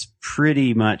is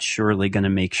pretty much surely going to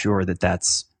make sure that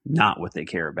that's not what they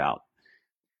care about.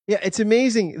 Yeah, it's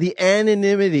amazing. The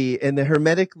anonymity and the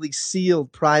hermetically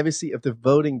sealed privacy of the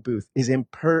voting booth is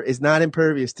not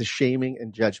impervious to shaming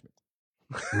and judgment.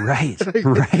 Right,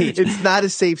 right. It's not a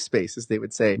safe space, as they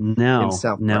would say. No, in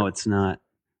South Park. No, it's not.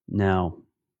 No.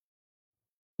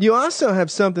 You also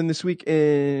have something this week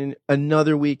in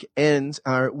Another Week Ends,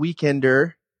 our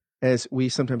weekender, as we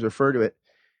sometimes refer to it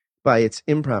by its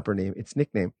improper name, its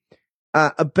nickname,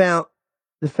 about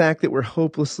the fact that we're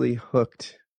hopelessly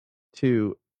hooked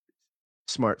to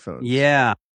smartphones.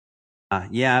 Yeah,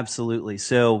 absolutely.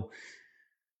 So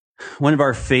one of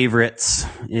our favorites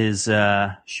is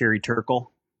Sherry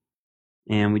Turkle,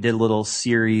 and we did a little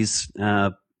series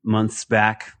months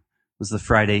back. It was the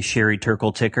Friday Sherry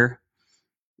Turkle Ticker.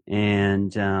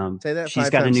 And she's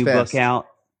got a new book out.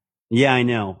 Yeah, I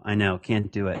know.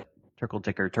 Can't do it. Turkle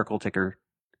ticker, turkle ticker,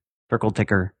 turkle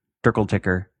ticker, turkle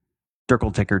ticker,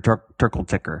 turkle ticker, turkle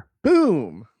ticker.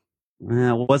 Boom.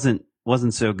 It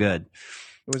wasn't so good.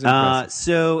 It was impressive.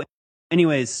 So,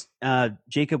 anyways,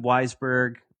 Jacob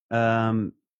Weisberg,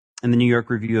 in the New York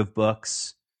Review of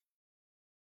Books,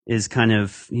 he's got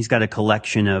a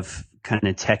collection of kind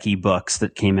of techie books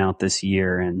that came out this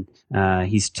year, and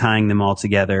he's tying them all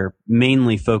together,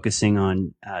 mainly focusing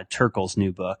on Turkle's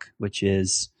new book, which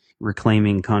is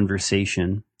Reclaiming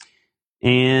Conversation.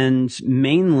 And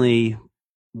mainly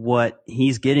what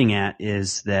he's getting at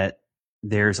is that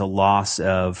there's a loss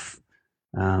of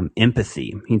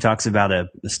empathy. He talks about a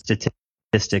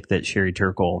statistic that Sherry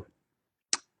Turkle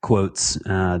quotes,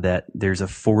 that there's a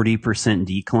 40%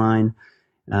 decline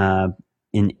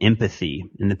in empathy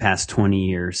in the past 20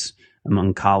 years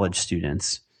among college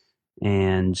students.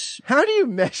 And how do you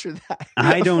measure that?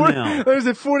 I don't know. There's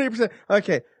a 40%.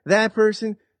 Okay, that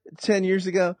person 10 years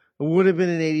ago would have been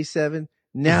an 87.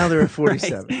 Now they're at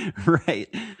 47.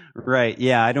 Right.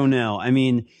 Yeah, I don't know. I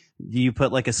mean, do you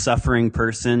put like a suffering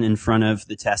person in front of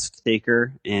the test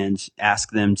taker and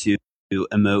ask them to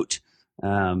emote?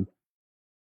 I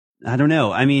don't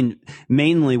know. I mean,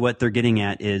 mainly what they're getting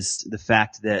at is the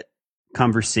fact that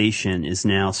conversation is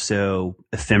now so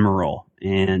ephemeral,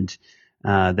 and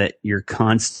that you're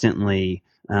constantly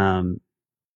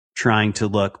trying to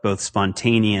look both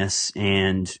spontaneous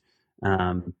and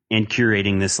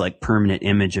curating this like permanent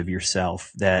image of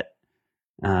yourself, that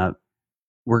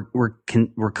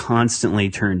we're constantly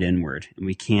turned inward, and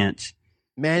we can't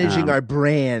managing our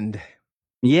brand.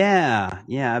 Yeah,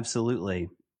 absolutely.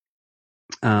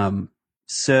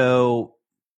 So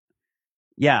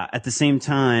yeah, at the same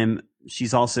time,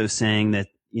 she's also saying that,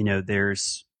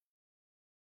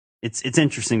 it's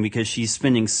interesting because she's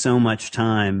spending so much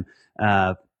time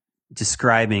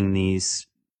describing these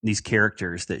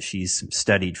characters that she's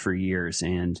studied for years,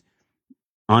 and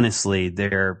honestly,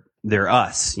 they're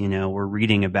us. We're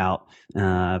reading about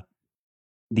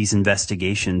these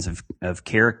investigations of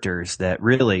characters that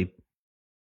really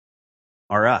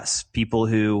are us, people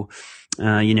who,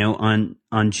 on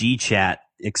GChat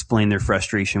explain their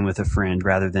frustration with a friend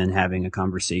rather than having a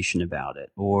conversation about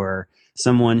it, or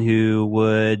someone who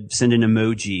would send an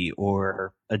emoji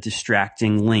or a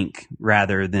distracting link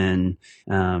rather than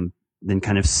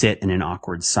kind of sit in an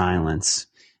awkward silence.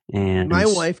 And my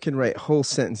wife can write whole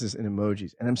sentences in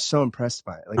emojis, and I'm so impressed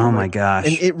by it. Like, oh my gosh.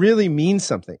 And it really means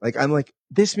something. Like, I'm like,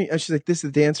 this means, she's like, this,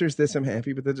 the dancers, this, I'm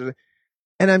happy, but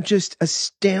and I'm just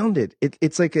astounded.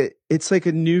 It's like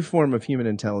a new form of human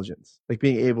intelligence, like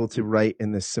being able to write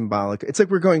in this symbolic. It's like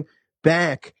we're going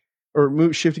back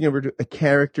or shifting over to a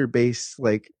character-based,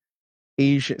 like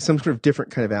Asian, some sort of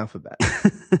different kind of alphabet.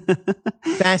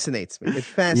 Fascinates me. It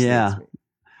fascinates me.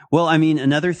 Well, I mean,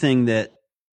 another thing that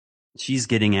she's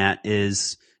getting at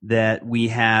is that we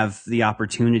have the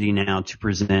opportunity now to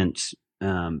present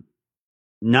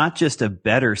not just a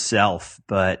better self,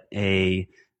 but a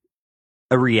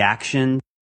reaction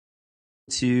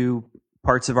to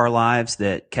parts of our lives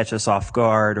that catch us off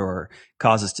guard or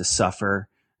cause us to suffer.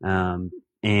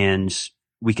 And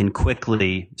we can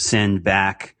quickly send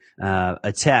back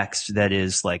a text that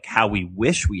is like how we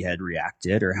wish we had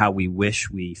reacted or how we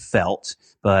wish we felt.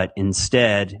 But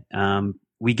instead,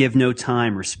 we give no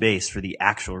time or space for the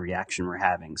actual reaction we're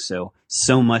having. So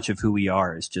much of who we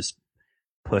are is just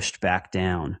pushed back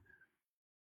down.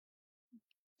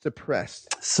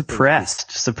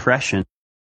 Suppression.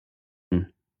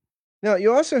 Now,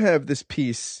 you also have this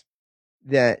piece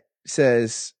that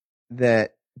says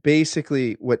that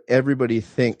basically what everybody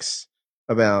thinks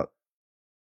about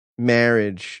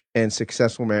marriage and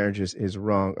successful marriages is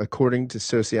wrong, according to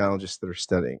sociologists that are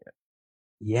studying it.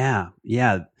 Yeah.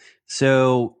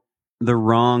 So the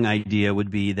wrong idea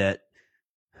would be that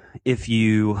if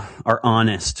you are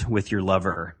honest with your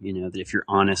lover, that if you're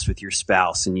honest with your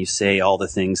spouse and you say all the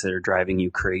things that are driving you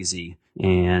crazy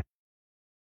and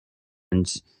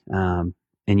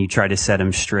you try to set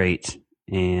them straight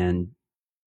and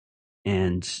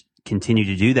continue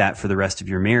to do that for the rest of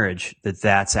your marriage,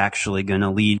 that's actually going to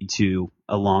lead to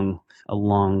a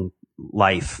long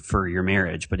life for your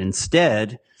marriage. But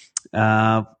instead,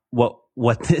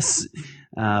 what this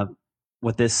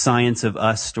Science of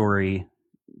Us story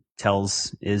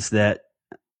tells is that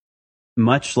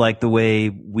much like the way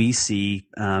we see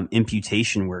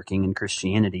imputation working in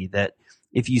Christianity, that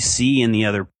if you see in the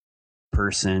other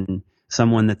person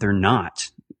someone that they're not,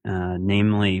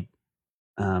 namely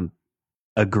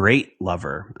a great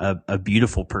lover, a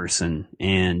beautiful person,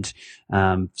 and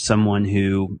someone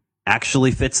who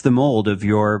actually fits the mold of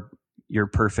your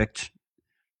perfect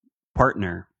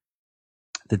partner,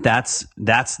 that's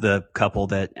the couple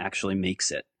that actually makes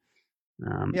it.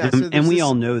 And we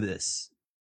all know this.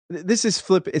 This is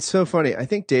flip. It's so funny. I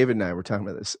think David and I were talking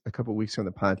about this a couple of weeks ago on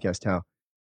the podcast, how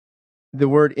the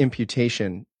word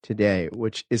imputation today,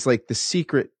 which is like the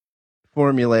secret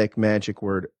formulaic magic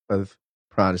word of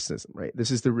Protestantism, right?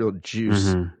 This is the real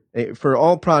juice. Mm-hmm. For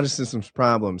all Protestantism's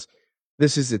problems,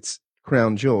 this is its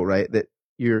crown jewel, right? That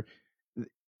you're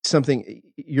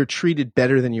treated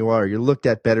better than you are. You're looked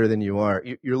at better than you are.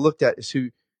 You're looked at as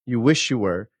who you wish you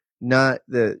were, not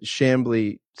the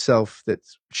shambly self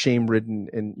that's shame-ridden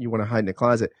and you want to hide in a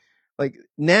closet. Like,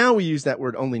 now we use that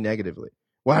word only negatively.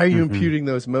 Why are you imputing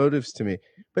those motives to me?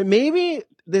 But maybe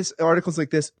articles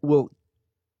like this will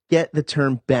get the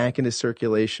term back into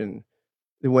circulation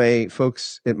the way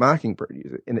folks at Mockingbird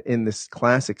use it, in this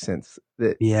classic sense,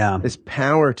 that this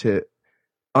power to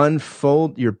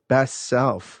unfold your best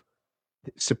self,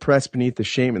 suppressed beneath the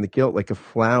shame and the guilt, like a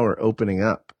flower opening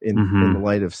up in the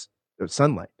light of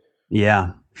sunlight.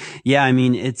 Yeah. I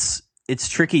mean, it's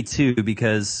tricky too,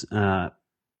 because on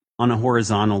a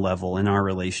horizontal level in our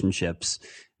relationships,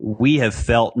 we have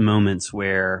felt moments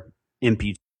where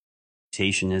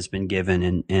imputation has been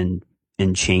given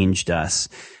and changed us.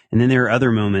 And then there are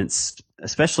other moments,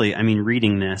 especially, I mean,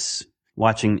 reading this,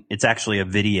 watching, it's actually a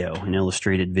video, an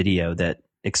illustrated video that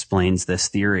explains this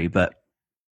theory, but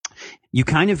you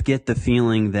kind of get the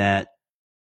feeling that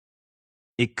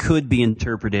it could be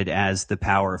interpreted as the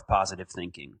power of positive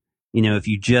thinking. If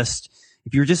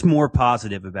you're just more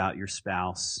positive about your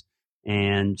spouse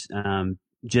and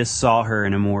just saw her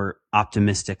in a more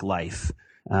optimistic life,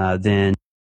 then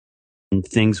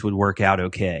things would work out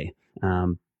okay.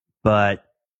 But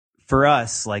for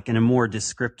us, like in a more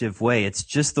descriptive way, it's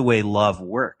just the way love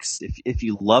works. If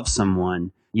you love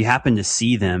someone, you happen to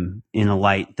see them in a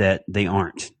light that they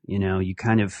aren't. You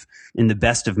kind of, in the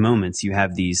best of moments, you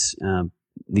have these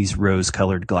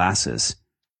rose-colored glasses.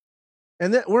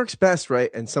 And that works best,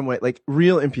 right? In some way, like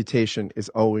real imputation is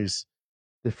always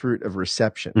the fruit of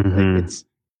reception. Like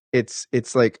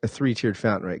it's like a three-tiered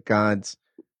fountain, right? God's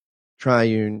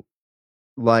triune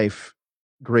life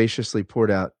graciously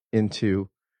poured out into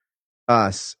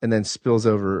us and then spills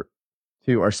over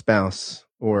to our spouse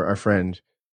or our friend,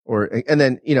 and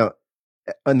then,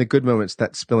 in the good moments,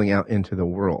 that's spilling out into the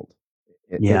world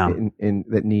Yeah. in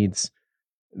that needs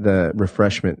the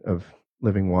refreshment of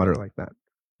living water like that.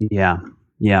 Yeah.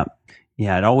 Yeah.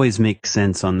 Yeah. It always makes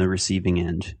sense on the receiving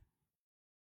end.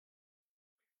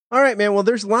 All right, man. Well,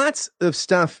 there's lots of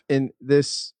stuff in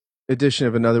this edition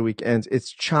of Another Week Ends.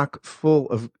 It's chock full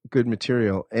of good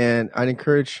material, and I'd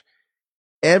encourage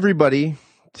everybody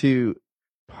to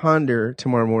ponder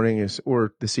tomorrow morning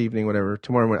or this evening, whatever,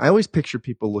 tomorrow morning. I always picture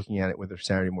people looking at it with their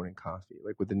Saturday morning coffee,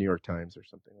 like with the New York Times or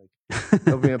something, like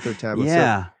opening up their tablet.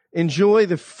 Yeah. So enjoy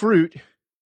the fruit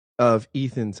of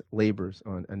Ethan's labors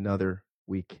on Another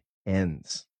Week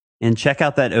Ends. And check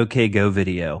out that OK Go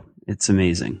video. It's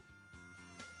amazing.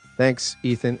 Thanks,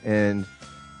 Ethan, and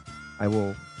I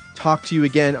will talk to you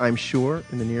again, I'm sure,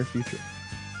 in the near future.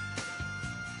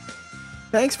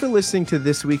 Thanks for listening to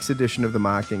this week's edition of the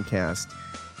Mocking Cast.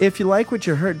 If you like what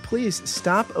you heard, please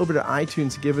stop over to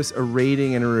iTunes, give us a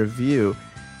rating and a review.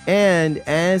 And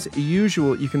as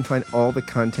usual, you can find all the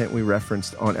content we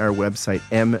referenced on our website,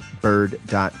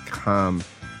 mbird.com.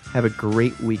 Have a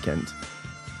great weekend.